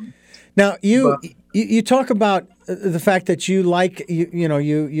 Now, you talk about the fact that you like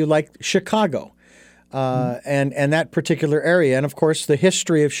you like Chicago. And that particular area, and of course, the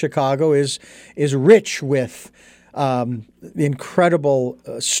history of Chicago is rich with incredible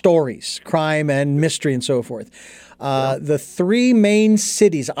stories, crime and mystery, and so forth. The three main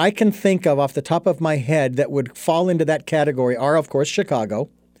cities I can think of off the top of my head that would fall into that category are, of course, Chicago,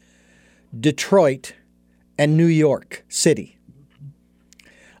 Detroit, and New York City.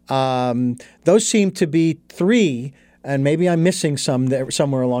 Those seem to be three. And maybe I'm missing some there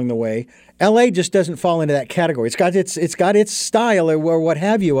somewhere along the way. L.A. just doesn't fall into that category. It's got its style or what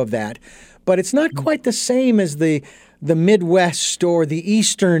have you of that, but it's not quite the same as the Midwest or the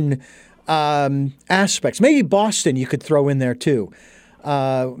Eastern aspects. Maybe Boston you could throw in there too,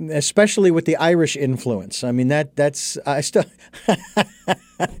 especially with the Irish influence. I mean, that's I still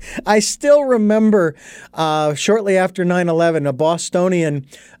I still remember shortly after 9/11, a Bostonian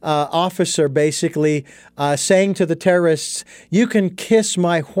officer basically saying to the terrorists, "You can kiss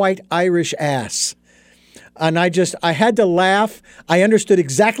my white Irish ass." And I had to laugh. I understood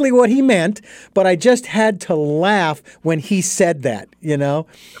exactly what he meant, but I just had to laugh when he said that,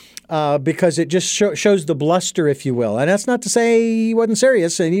 because it just shows the bluster, if you will. And that's not to say he wasn't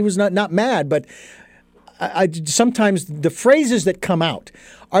serious and he was not mad, but I sometimes the phrases that come out,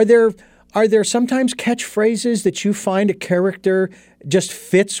 are there sometimes catchphrases that you find a character just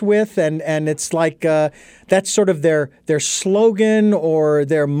fits with, and it's like that's sort of their slogan or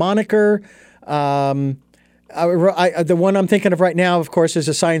their moniker? The one I'm thinking of right now, of course, is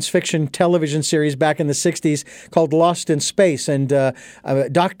a science fiction television series back in the 60s called Lost in Space. And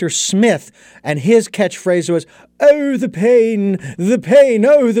Dr. Smith, and his catchphrase was, "Oh, the pain,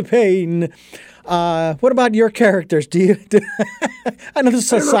 oh, the pain." What about your characters? I know this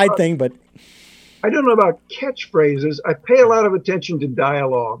is a side thing, but... I don't know about catchphrases. I pay a lot of attention to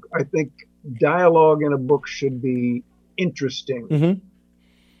dialogue. I think dialogue in a book should be interesting. And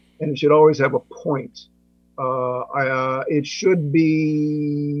it should always have a point. It should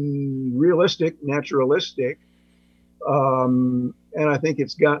be realistic, naturalistic, and I think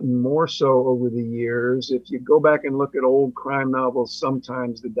it's gotten more so over the years. If you go back and look at old crime novels,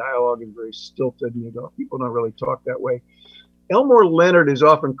 sometimes the dialogue is very stilted, and you go, people don't really talk that way. Elmore Leonard is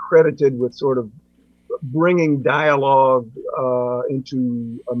often credited with sort of bringing dialogue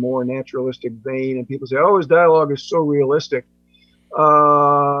into a more naturalistic vein, and people say, "Oh, his dialogue is so realistic."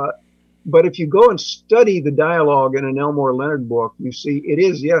 But if you go and study the dialogue in an Elmore Leonard book, you see it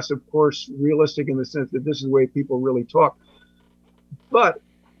is, yes, of course, realistic in the sense that this is the way people really talk. But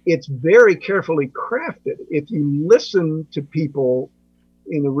it's very carefully crafted. If you listen to people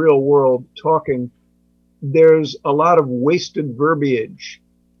in the real world talking, there's a lot of wasted verbiage,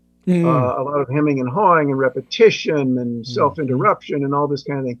 a lot of hemming and hawing and repetition and self-interruption and all this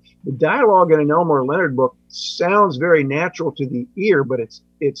kind of thing. The dialogue in an Elmore Leonard book sounds very natural to the ear, but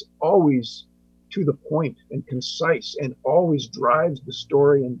it's always to the point and concise and always drives the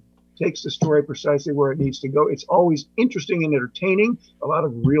story and takes the story precisely where it needs to go. It's always interesting and entertaining. A lot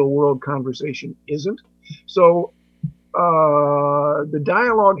of real world conversation isn't. So the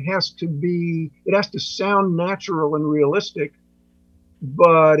dialogue has to sound natural and realistic,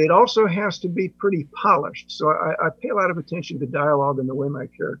 but it also has to be pretty polished. So I pay a lot of attention to dialogue and the way my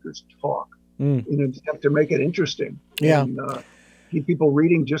characters talk in an attempt to make it interesting. Yeah. And, keep people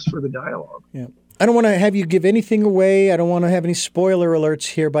reading just for the dialogue. Yeah. I don't want to have you give anything away. I don't want to have any spoiler alerts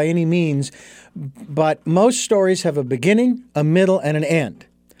here by any means, but most stories have a beginning, a middle, and an end.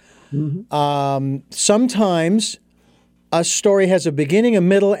 Sometimes a story has a beginning, a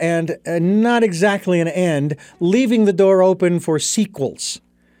middle, and not exactly an end, leaving the door open for sequels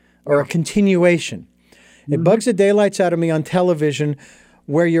or a continuation. It bugs the daylights out of me on television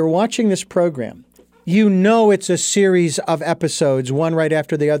where you're watching this program. You know it's a series of episodes, one right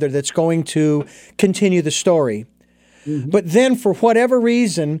after the other, that's going to continue the story. But then, for whatever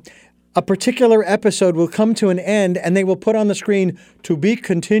reason, a particular episode will come to an end and they will put on the screen, "To be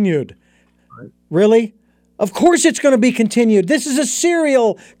continued." Really? Of course it's going to be continued. This is a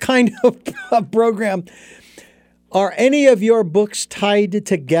serial kind of program. Are any of your books tied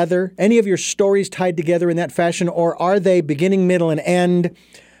together? Any of your stories tied together in that fashion? Or are they beginning, middle, and end?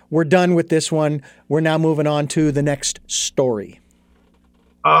 We're done with this one. We're now moving on to the next story.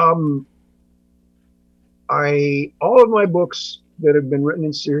 All of my books that have been written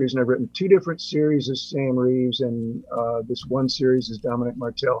in series, and I've written 2 different series as Sam Reeves, and this one series is Dominic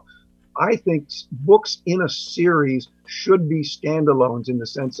Martel. I think books in a series should be standalones in the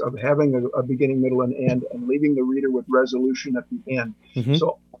sense of having a beginning, middle, and end, and leaving the reader with resolution at the end.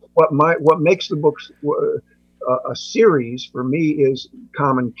 So what makes the books a series for me is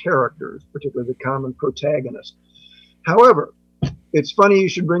common characters, particularly the common protagonist. However, it's funny you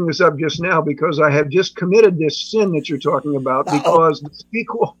should bring this up just now, because I have just committed this sin that you're talking about, because the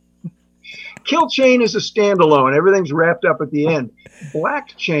sequel, Kill Chain, is a standalone. Everything's wrapped up at the end.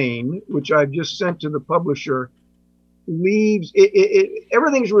 Black Chain, which I've just sent to the publisher, leaves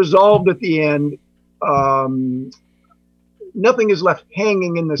everything's resolved at the end. Nothing is left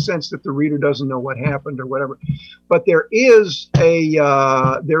hanging in the sense that the reader doesn't know what happened or whatever. But there is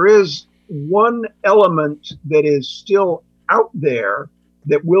one element that is still out there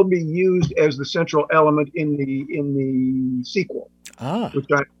that will be used as the central element in the sequel, which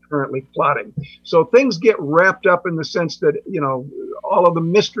currently plotting. So things get wrapped up in the sense that, all of the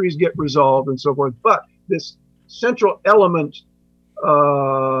mysteries get resolved and so forth. But this central element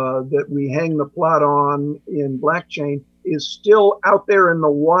that we hang the plot on in Black Chain is still out there in the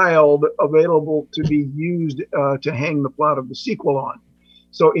wild, available to be used to hang the plot of the sequel on.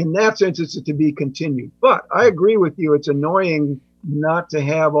 So in that sense, it's to be continued. But I agree with you. It's annoying not to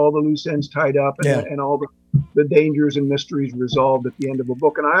have all the loose ends tied up and all the dangers and mysteries resolved at the end of a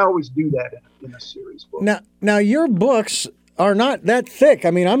book. And I always do that in a series book. Now your books are not that thick.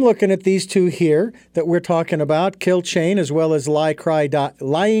 I mean, I'm looking at these two here that we're talking about, Kill Chain, as well as Lying,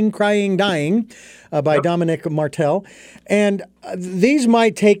 Crying, Dying by Dominic Martel. And these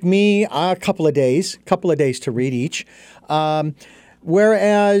might take me a couple of days to read each.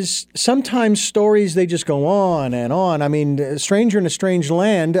 Whereas sometimes stories, they just go on and on. I mean, Stranger in a Strange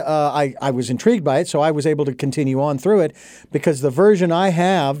Land, I was intrigued by it, so I was able to continue on through it because the version I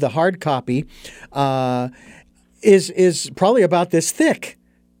have, the hard copy, is probably about this thick,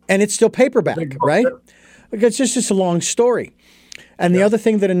 and it's still paperback, right? Because it's just a long story. And the other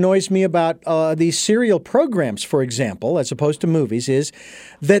thing that annoys me about these serial programs, for example, as opposed to movies, is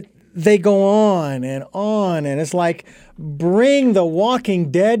that they go on, and it's like, bring The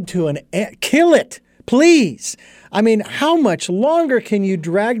Walking Dead to an end. Kill it, please. I mean, how much longer can you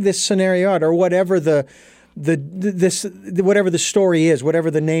drag this scenario out, or whatever whatever the story is,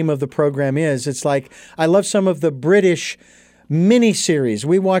 whatever the name of the program is? It's like, I love some of the British miniseries.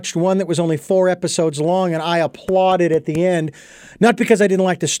 We watched one that was only 4 episodes long, and I applauded at the end, not because I didn't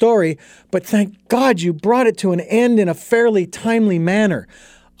like the story, but thank God you brought it to an end in a fairly timely manner.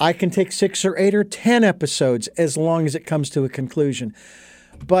 I can take 6 or 8 or 10 episodes as long as it comes to a conclusion.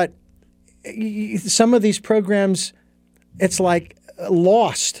 But some of these programs, it's like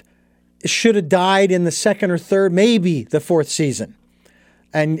Lost. It should have died in the 2nd or 3rd, maybe the 4th season.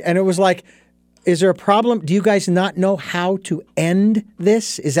 And it was like, is there a problem? Do you guys not know how to end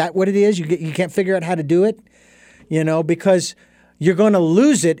this? Is that what it is? You can't figure out how to do it? Because you're going to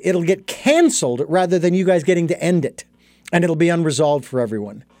lose it. It'll get canceled rather than you guys getting to end it. And it'll be unresolved for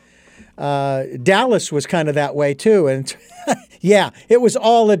everyone. Dallas was kind of that way too. And yeah, it was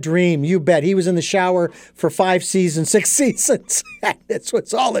all a dream. You bet. He was in the shower for 5 seasons, 6 seasons. It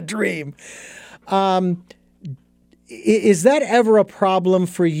was all a dream. Is that ever a problem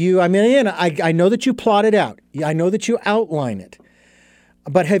for you? I mean, again, I know that you plot it out. I know that you outline it.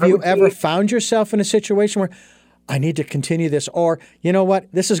 But have you ever found yourself in a situation where I need to continue this, or, you know what,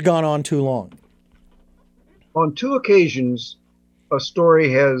 this has gone on too long? On 2 occasions, a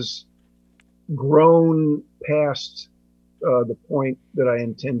story has grown past the point that I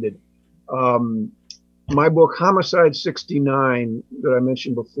intended. My book, Homicide 69, that I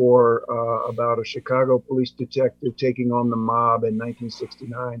mentioned before, about a Chicago police detective taking on the mob in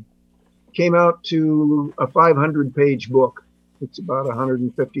 1969, came out to a 500-page book. It's about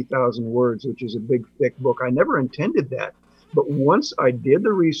 150,000 words, which is a big, thick book. I never intended that. But once I did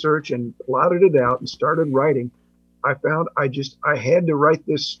the research and plotted it out and started writing, I found I had to write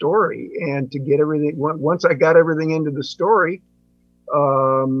this story. And to get everything, once I got everything into the story,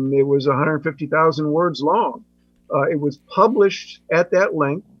 it was 150,000 words long. It was published at that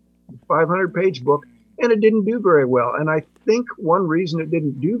length, 500-page book, and it didn't do very well. And I think one reason it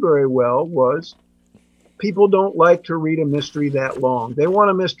didn't do very well was people don't like to read a mystery that long. They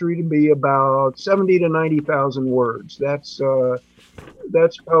want a mystery to be about 70 to 90,000 words. That's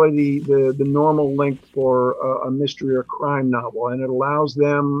probably the normal length for a mystery or crime novel, and it allows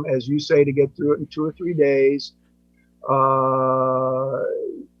them, as you say, to get through it in 2 or 3 days.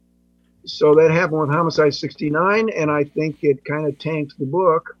 So that happened with Homicide 69, and I think it kind of tanked the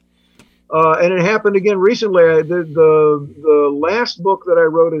book. And it happened again recently. The last book that I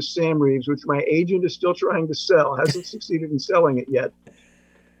wrote is Sam Reeves, which my agent is still trying to sell, hasn't succeeded in selling it yet,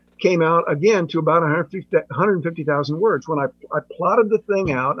 came out again to about 150,000 words. When I plotted the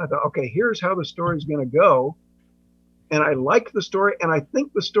thing out, I thought, okay, here's how the story is going to go. And I liked the story, and I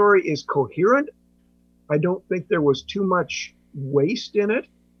think the story is coherent. I don't think there was too much waste in it.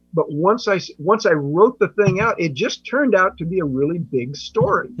 But once I wrote the thing out, it just turned out to be a really big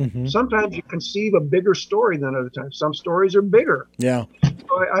story. Mm-hmm. Sometimes you conceive a bigger story than other times. Some stories are bigger. Yeah.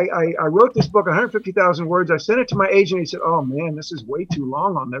 So I wrote this book, 150,000 words. I sent it to my agent. He said, "Oh man, this is way too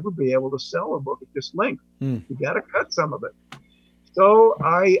long. I'll never be able to sell a book at this length. You got to cut some of it." So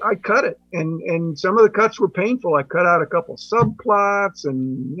I cut it, and some of the cuts were painful. I cut out a couple subplots,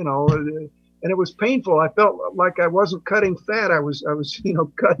 and and it was painful. I felt like I wasn't cutting fat. I was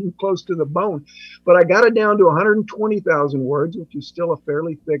cutting close to the bone. But I got it down to 120,000 words, which is still a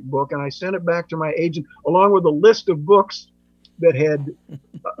fairly thick book. And I sent it back to my agent along with a list of books that had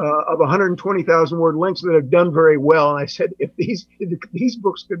of 120,000 word links that have done very well. And I said, if these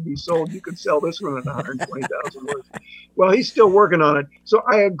books could be sold, you could sell this one at 120,000 words. Well, he's still working on it. So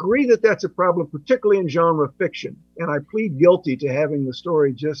I agree that that's a problem, particularly in genre fiction. And I plead guilty to having the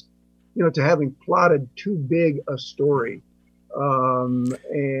story just, to having plotted too big a story. I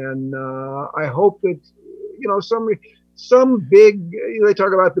hope that, some big, they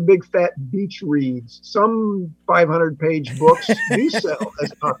talk about the big fat beach reads. Some 500-page books do sell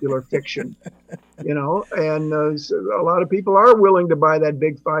as popular fiction, and so a lot of people are willing to buy that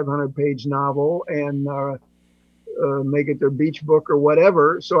big 500-page novel and make it their beach book or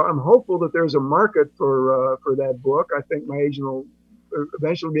whatever. So I'm hopeful that there's a market for that book. I think my agent will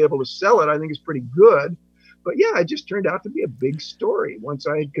eventually be able to sell it. I think it's pretty good. But yeah, it just turned out to be a big story once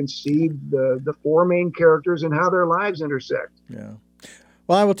I had conceived the four main characters and how their lives intersect. Yeah.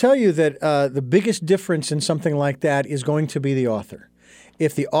 Well, I will tell you that the biggest difference in something like that is going to be the author.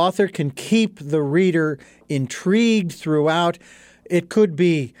 If the author can keep the reader intrigued throughout, it could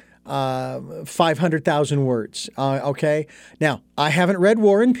be 500,000 words. Okay. Now, I haven't read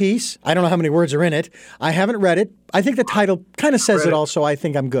War and Peace. I don't know how many words are in it. I haven't read it. I think the title kind of says it all, so I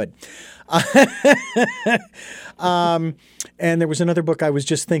think I'm good. And there was another book I was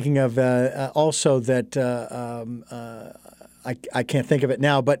just thinking of also that I can't think of it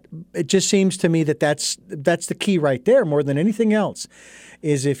now, but it just seems to me that that's the key right there more than anything else,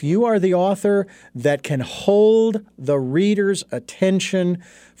 is if you are the author that can hold the reader's attention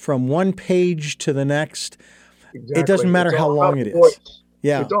from one page to the next, It doesn't matter how long it is.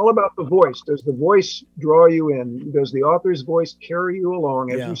 Yeah. It's all about the voice. Does the voice draw you in? Does the author's voice carry you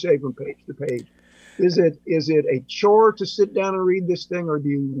along, as you say, from page to page? Is it a chore to sit down and read this thing, or do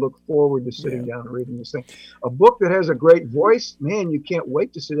you look forward to sitting down and reading this thing? A book that has a great voice, man, you can't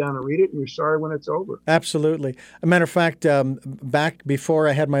wait to sit down and read it, and you're sorry when it's over. Absolutely. A matter of fact, back before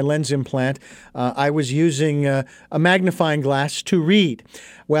I had my lens implant, I was using a magnifying glass to read.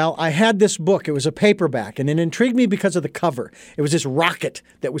 Well, I had this book. It was a paperback, and it intrigued me because of the cover. It was this rocket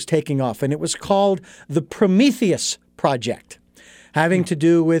that was taking off, and it was called The Prometheus Project, having to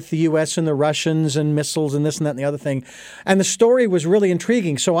do with the U.S. and the Russians and missiles and this and that and the other thing. And the story was really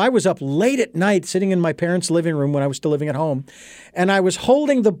intriguing. So I was up late at night sitting in my parents' living room when I was still living at home, and I was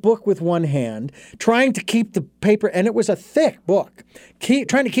holding the book with one hand, trying to keep the paper, and it was a thick book,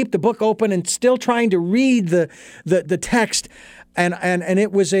 trying to keep the book open and still trying to read the text. And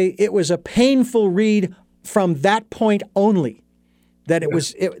it was a painful read from that point only, that it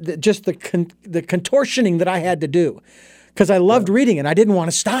was just the contortioning that I had to do. Because I loved reading it, I didn't want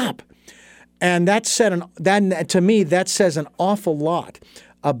to stop, and to me that says an awful lot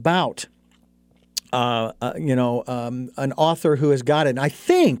about an author who has got it. And I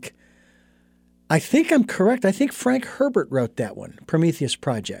think I'm correct. I think Frank Herbert wrote that one, Prometheus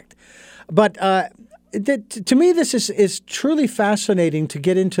Project. But to me, this is truly fascinating to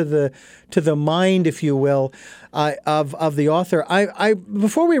get into the mind, if you will, of the author. I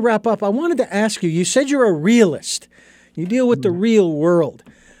before we wrap up, I wanted to ask you. You said you're a realist. You deal with the real world.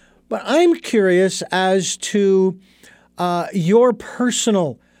 But I'm curious as to your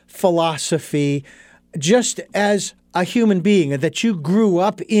personal philosophy just as a human being that you grew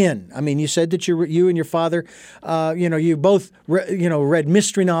up in. I mean, you said that you and your father, you both read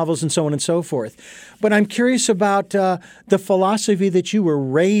mystery novels and so on and so forth. But I'm curious about the philosophy that you were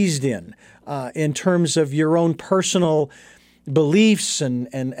raised in terms of your own personal beliefs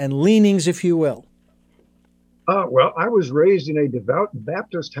and leanings, if you will. Well, I was raised in a devout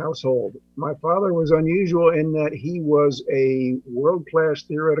Baptist household. My father was unusual in that he was a world-class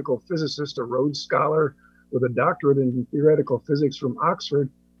theoretical physicist, a Rhodes Scholar with a doctorate in theoretical physics from Oxford,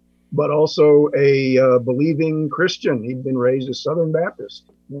 but also a believing Christian. He'd been raised a Southern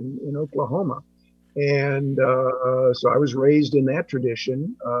Baptist in Oklahoma. And so I was raised in that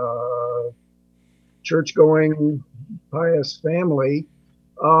tradition, church-going, pious family.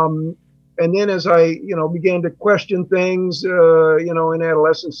 And then as I, began to question things, in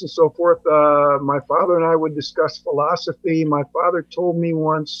adolescence and so forth, my father and I would discuss philosophy. My father told me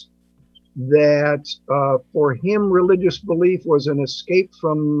once that for him, religious belief was an escape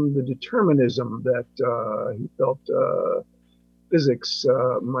from the determinism that he felt physics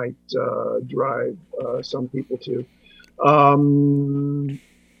might drive some people to.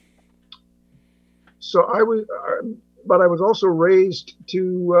 But I was also raised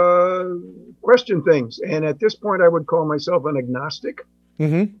to question things. And at this point, I would call myself an agnostic.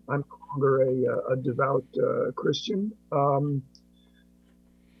 Mm-hmm. I'm no longer a devout Christian.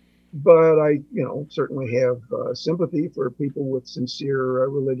 But I, certainly have sympathy for people with sincere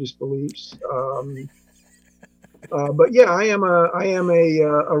religious beliefs. But yeah, I am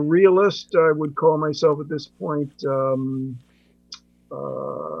a realist. I would call myself at this point.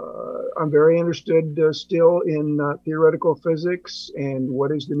 I'm very interested still in theoretical physics and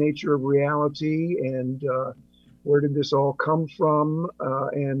what is the nature of reality and where did this all come from.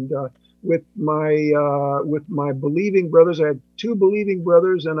 And with my believing brothers, I had two believing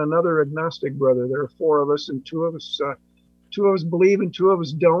brothers and another agnostic brother. There are four of us, and two of us believe and two of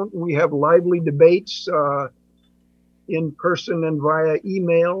us don't. We have lively debates in person and via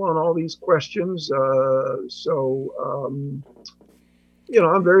email on all these questions. I'm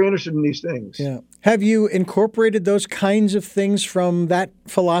very interested in these things. Yeah. Have you incorporated those kinds of things from that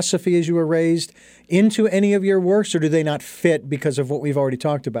philosophy as you were raised into any of your works, or do they not fit because of what we've already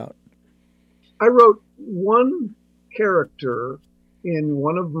talked about? I wrote one character in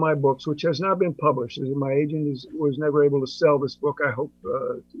one of my books, which has not been published. My agent was never able to sell this book. I hope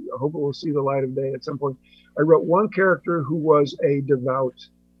it will see the light of day at some point. I wrote one character who was a devout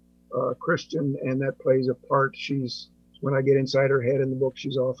Christian, and that plays a part. When I get inside her head in the book,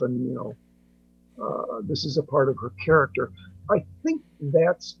 she's often, this is a part of her character. I think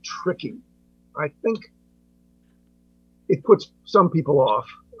that's tricky. I think it puts some people off,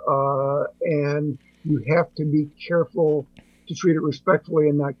 and you have to be careful to treat it respectfully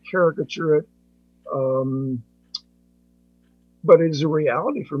and not caricature it. But it is a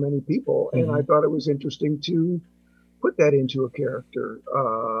reality for many people, and I thought it was interesting to put that into a character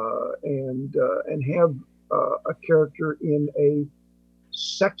and have a character in a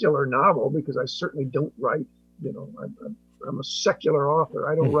secular novel, because I certainly don't write, I'm a secular author.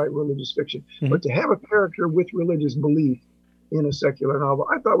 I don't write religious fiction. But to have a character with religious belief in a secular novel,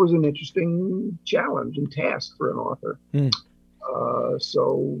 I thought was an interesting challenge and task for an author. But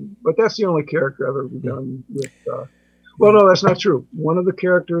that's the only character I've ever done with. Well, no, that's not true. One of the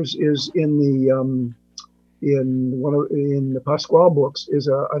characters is in the Pascual books is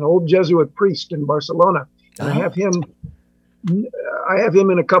an old Jesuit priest in Barcelona. And I have him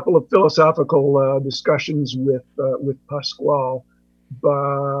in a couple of philosophical discussions with Pascual,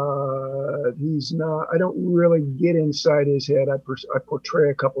 but he's not. I don't really get inside his head. I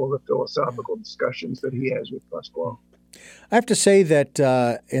portray a couple of the philosophical discussions that he has with Pascual. I have to say that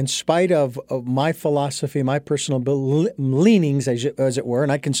in spite of my philosophy, my personal leanings, as it were,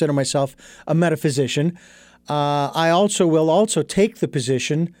 and I consider myself a metaphysician, I also will take the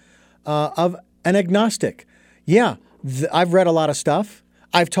position of an agnostic. Yeah, I've read a lot of stuff.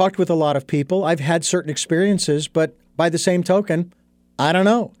 I've talked with a lot of people. I've had certain experiences, but by the same token, I don't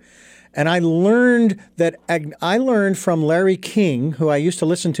know. And I learned from Larry King, who I used to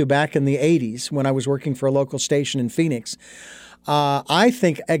listen to back in the 80s when I was working for a local station in Phoenix. I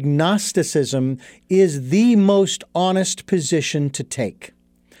think agnosticism is the most honest position to take.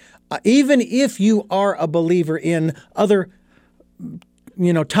 Even if you are a believer in other,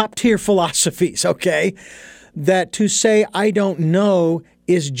 top-tier philosophies, okay, that to say, I don't know,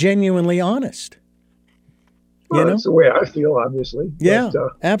 is genuinely honest. Well, that's the way I feel, obviously. Yeah,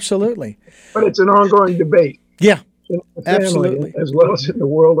 but, absolutely. But it's an ongoing debate. Yeah, in the family, absolutely. As well as in the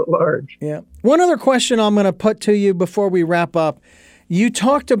world at large. Yeah. One other question I'm going to put to you before we wrap up. You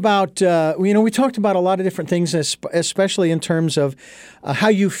talked about, we talked about a lot of different things, especially in terms of how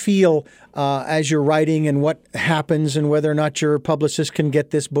you feel as you're writing and what happens and whether or not your publicist can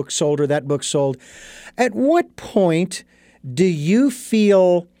get this book sold or that book sold. At what point do you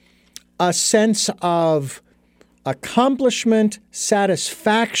feel a sense of accomplishment,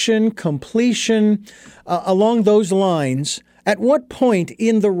 satisfaction, completion, along those lines? At what point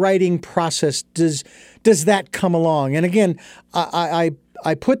in the writing process does that come along? And again, I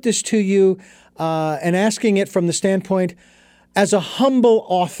put this to you and asking it from the standpoint as a humble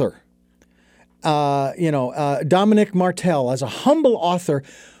author. Dominic Martel, as a humble author,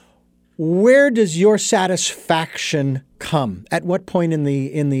 where does your satisfaction come? At what point in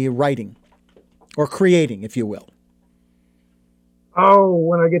the writing or creating, if you will? Oh,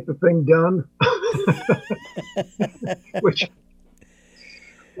 when I get the thing done, which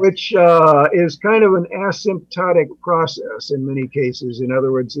is kind of an asymptotic process in many cases. In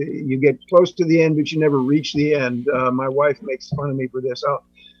other words, you get close to the end, but you never reach the end. My wife makes fun of me for this. I'll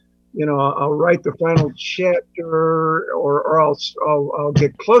write the final chapter, or I'll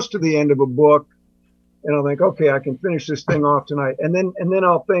get close to the end of a book, and I'll think, okay, I can finish this thing off tonight. And then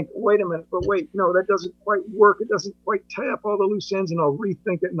I'll think, wait a minute, no, that doesn't quite work. It doesn't quite tie up all the loose ends, and I'll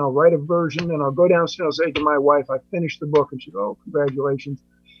rethink it, and I'll write a version, and I'll go downstairs and I'll say to my wife, I finished the book, and she'll go, oh, congratulations.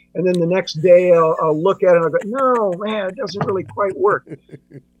 And then the next day I'll look at it and I'll go, no, man, it doesn't really quite work.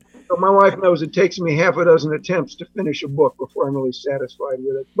 So my wife knows it takes me half a dozen attempts to finish a book before I'm really satisfied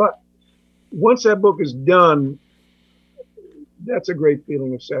with it. But once that book is done, that's a great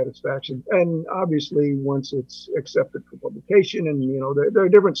feeling of satisfaction. And obviously, once it's accepted for publication, and there are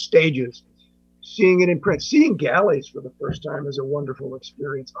different stages. Seeing it in print, seeing galleys for the first time is a wonderful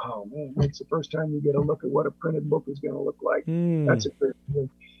experience. Oh man, it's the first time you get a look at what a printed book is going to look like. That's a great feeling.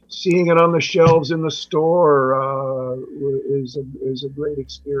 Seeing it on the shelves in the store is a great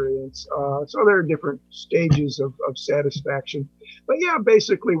experience. So there are different stages of satisfaction. But yeah,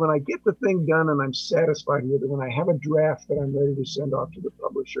 basically, when I get the thing done and I'm satisfied with it, when I have a draft that I'm ready to send off to the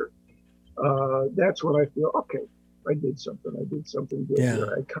publisher, that's when I feel, okay, I did something. I did something good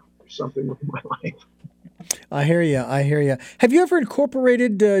here. I accomplished something with my life. I hear you. Have you ever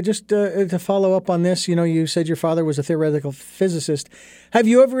incorporated, just to follow up on this, you said your father was a theoretical physicist. Have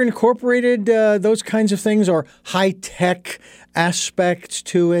you ever incorporated those kinds of things or high-tech aspects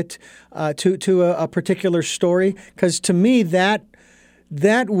to it, to a particular story? Because to me, that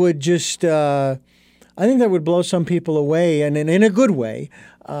would just, I think that would blow some people away, and in a good way,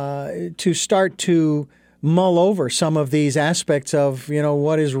 to start to mull over some of these aspects of,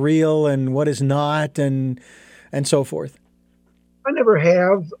 what is real and what is not, and so forth. I never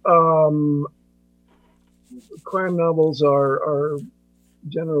have. Crime novels are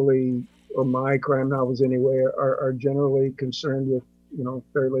generally, or my crime novels anyway, are generally concerned with,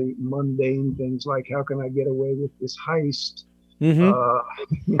 fairly mundane things like, how can I get away with this heist? Who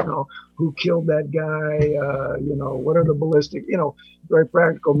killed that guy? What are the ballistic, very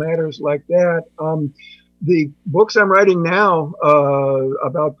practical matters like that. The books I'm writing now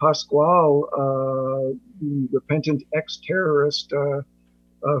about Pasquale, the repentant ex-terrorist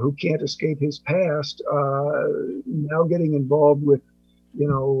who can't escape his past, now getting involved with,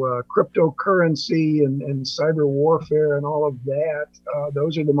 cryptocurrency and cyber warfare and all of that.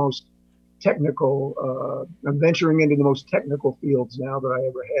 Those are the most technical. I'm venturing into the most technical fields now that I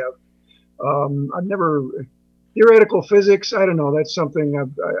ever have. I've never theoretical physics. I don't know. That's something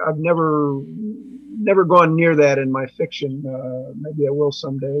I've never gone near that in my fiction. Maybe I will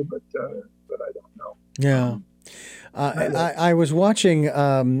someday, but I don't know. Yeah. I was watching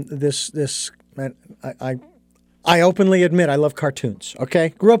this. I openly admit I love cartoons. Okay,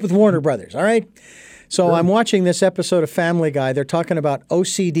 grew up with Warner Brothers. All right, so sure. I'm watching this episode of Family Guy. They're talking about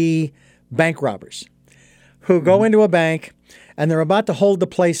OCD bank robbers who go into a bank and they're about to hold the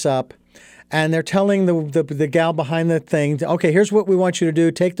place up. And they're telling the gal behind the thing, okay, here's what we want you to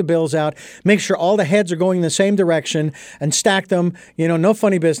do. Take the bills out. Make sure all the heads are going in the same direction and stack them. No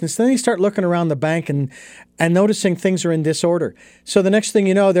funny business. Then you start looking around the bank and noticing things are in disorder. So the next thing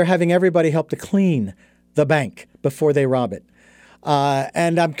you know, they're having everybody help to clean the bank before they rob it.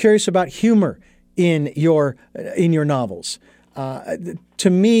 And I'm curious about humor in your novels. To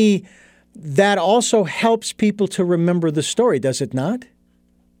me, that also helps people to remember the story, does it not?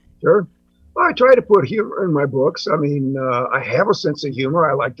 Sure. Well, I try to put humor in my books. I mean, I have a sense of humor.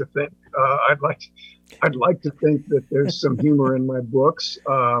 I like to think. I'd like to think that there's some humor in my books,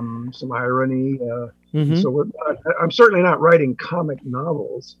 some irony. So I'm certainly not writing comic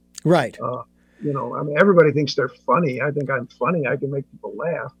novels. Right. Everybody thinks they're funny. I think I'm funny. I can make people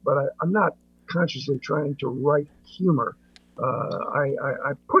laugh, but I'm not consciously trying to write humor.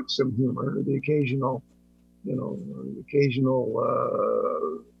 I put some humor, the occasional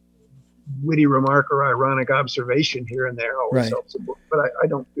witty remark or ironic observation here and there always helps a book, but I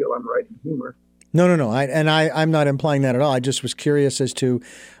don't feel I'm writing humor. No. I'm not implying that at all. I just was curious as to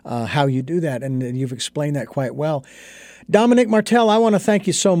how you do that, and you've explained that quite well. Dominic Martel, I want to thank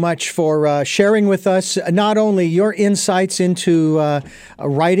you so much for sharing with us not only your insights into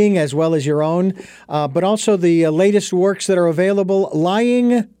writing as well as your own, but also the latest works that are available,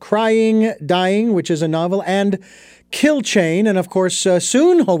 Lying, Crying, Dying, which is a novel, and Kill Chain, and of course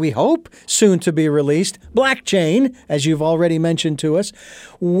soon, we hope, soon to be released, Black Chain, as you've already mentioned to us.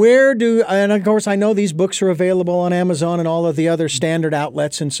 And of course I know these books are available on Amazon and all of the other standard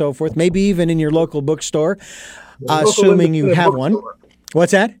outlets and so forth, maybe even in your local bookstore, assuming you have one.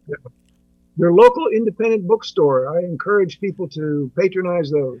 What's that? Yeah. Your local independent bookstore. I encourage people to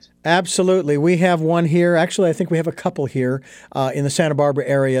patronize those. Absolutely. We have one here. Actually, I think we have a couple here in the Santa Barbara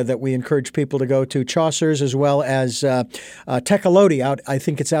area that we encourage people to go to. Chaucer's as well as Tecolote. I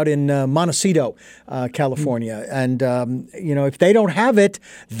think it's out in Montecito, California. And, if they don't have it,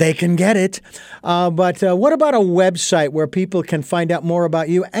 they can get it. But what about a website where people can find out more about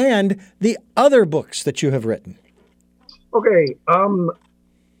you and the other books that you have written? Okay.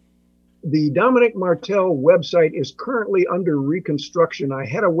 The Dominic Martel website is currently under reconstruction. I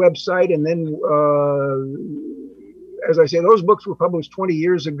had a website, and then as I say, those books were published 20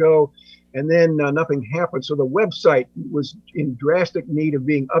 years ago, and then nothing happened. So the website was in drastic need of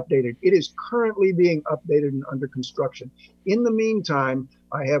being updated. It is currently being updated and under construction. In the meantime,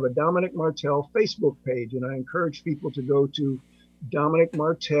 I have a Dominic Martell Facebook page, and I encourage people to go to Dominic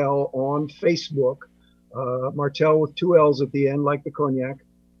Martell on Facebook. Martell with 2 L's at the end, like the cognac.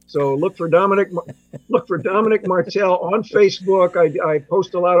 So look for Dominic Martell on Facebook. I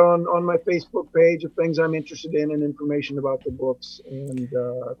post a lot on my Facebook page of things I'm interested in and information about the books and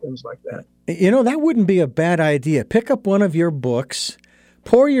things like that. That wouldn't be a bad idea. Pick up one of your books,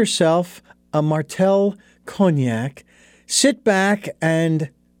 pour yourself a Martell cognac, sit back and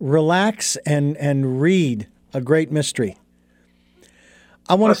relax and read a great mystery.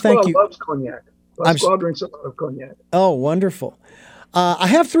 I want to thank you. Loves cognac. Pasquale drinks a lot of cognac. Oh, wonderful. I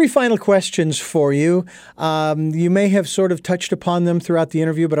have 3 final questions for you. You may have sort of touched upon them throughout the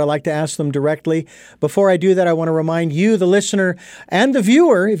interview, but I'd like to ask them directly. Before I do that, I want to remind you, the listener and the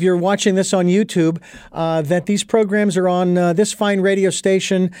viewer, if you're watching this on YouTube, that these programs are on this fine radio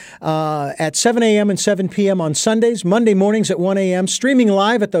station at 7 a.m. and 7 p.m. on Sundays, Monday mornings at 1 a.m., streaming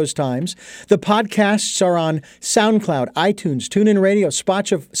live at those times. The podcasts are on SoundCloud, iTunes, TuneIn Radio,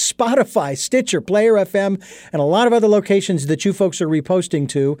 Spotify, Stitcher, Player FM, and a lot of other locations that you folks are posting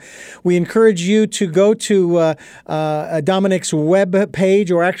to. We encourage you to go to Dominic's web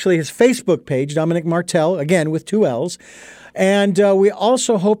page, or actually his Facebook page, Dominic Martell, again with 2 L's. And we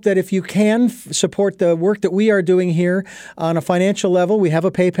also hope that if you can support the work that we are doing here on a financial level, we have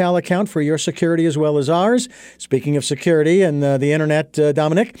a PayPal account for your security as well as ours. Speaking of security and the internet,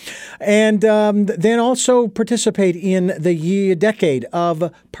 Dominic. And then also participate in the decade of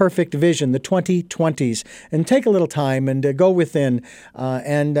perfect vision, the 2020s. And take a little time and go within.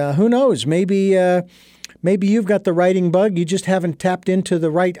 And who knows, maybe you've got the writing bug. You just haven't tapped into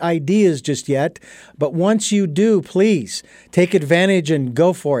the right ideas just yet. But once you do, please take advantage and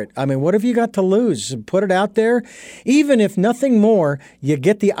go for it. I mean, what have you got to lose? Put it out there. Even if nothing more, you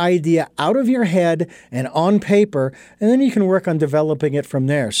get the idea out of your head and on paper, and then you can work on developing it from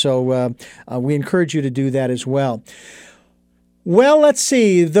there. So we encourage you to do that as well. Well, let's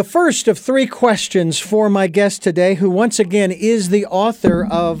see. The first of 3 questions for my guest today, who once again is the author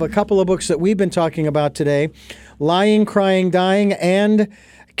of a couple of books that we've been talking about today, Lying, Crying, Dying, and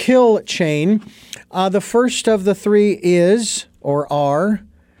Kill Chain. The first of the 3 is, or are,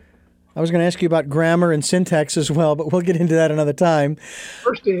 I was going to ask you about grammar and syntax as well, but we'll get into that another time.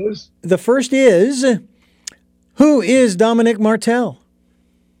 The first is, who is Dominic Martell?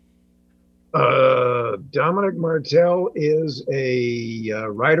 Dominic Martell is a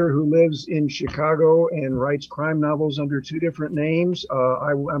writer who lives in Chicago and writes crime novels under 2 different names.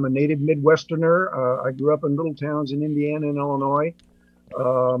 I'm a native Midwesterner. I grew up in little towns in Indiana and Illinois.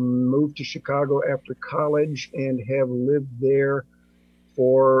 Moved to Chicago after college and have lived there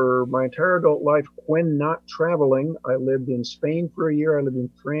for my entire adult life when not traveling. I lived in Spain for a year. I lived in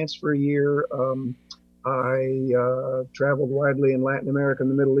France for a year. I traveled widely in Latin America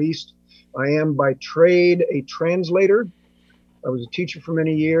and the Middle East. I am by trade a translator. I was a teacher for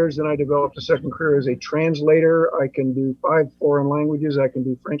many years, and I developed a second career as a translator. I can do 5 foreign languages. I can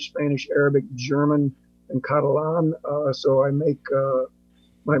do French, Spanish, Arabic, German, and Catalan. So I make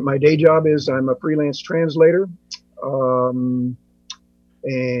my day job is I'm a freelance translator. Well, I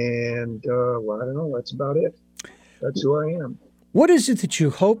don't know. That's about it. That's who I am. What is it that you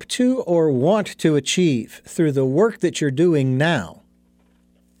hope to or want to achieve through the work that you're doing now?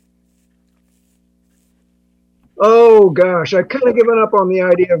 Oh, gosh, I've kind of given up on the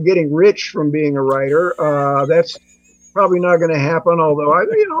idea of getting rich from being a writer. That's probably not going to happen, although I've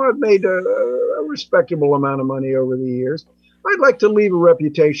made a respectable amount of money over the years. I'd like to leave a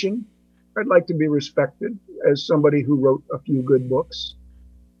reputation. I'd like to be respected as somebody who wrote a few good books.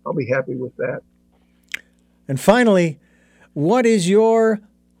 I'll be happy with that. And finally, what is your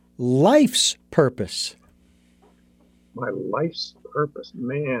life's purpose? My life's purpose,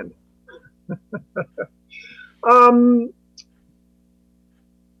 man. I don't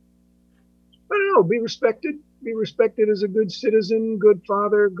know, be respected as a good citizen, good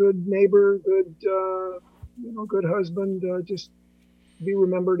father, good neighbor, good husband. Just be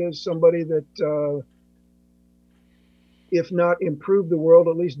remembered as somebody that, if not improved the world,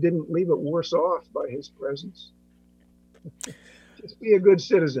 at least didn't leave it worse off by his presence. Just be a good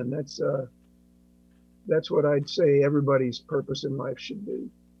citizen. That's what I'd say everybody's purpose in life should be.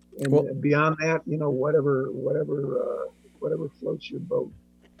 And beyond that, whatever floats your boat.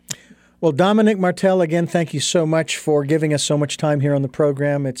 Well, Dominic Martel, again, thank you so much for giving us so much time here on the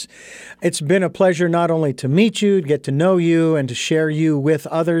program. It's been a pleasure not only to meet you, to get to know you, and to share you with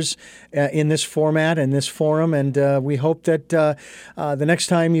others in this format and this forum. And we hope that the next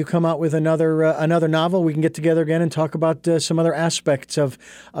time you come out with another novel, we can get together again and talk about some other aspects of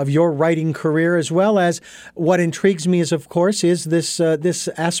your writing career, as well as what intrigues me is, of course, is this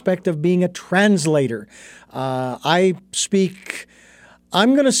aspect of being a translator. I speak,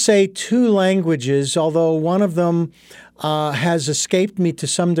 I'm going to say 2 languages, although one of them has escaped me to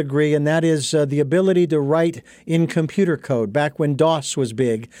some degree, and that is the ability to write in computer code, back when DOS was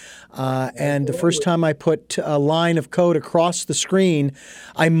big. And the first time I put a line of code across the screen,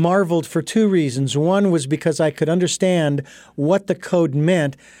 I marveled for 2 reasons. One was because I could understand what the code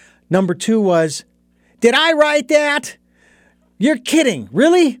meant. Number 2 was, did I write that? You're kidding,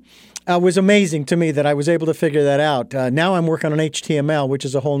 really? It was amazing to me that I was able to figure that out. Now I'm working on HTML, which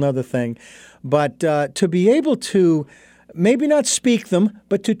is a whole nother thing. But to be able to maybe not speak them,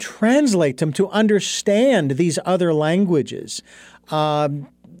 but to translate them, to understand these other languages, my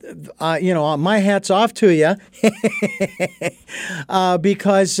hat's off to you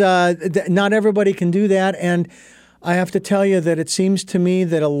because not everybody can do that. And I have to tell you that it seems to me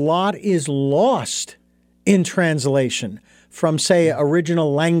that a lot is lost in translation from, say,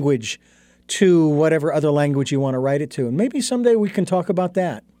 original language to whatever other language you want to write it to. And maybe someday we can talk about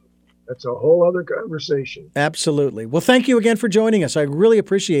that. That's a whole other conversation. Absolutely. Well, thank you again for joining us. I really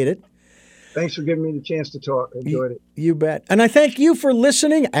appreciate it. Thanks for giving me the chance to talk. I enjoyed it. You bet. And I thank you for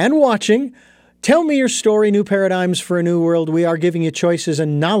listening and watching. Tell me your story, New Paradigms for a New World. We are giving you choices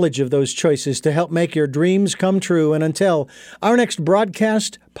and knowledge of those choices to help make your dreams come true. And until our next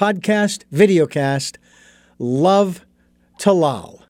broadcast, podcast, videocast, love, Talal.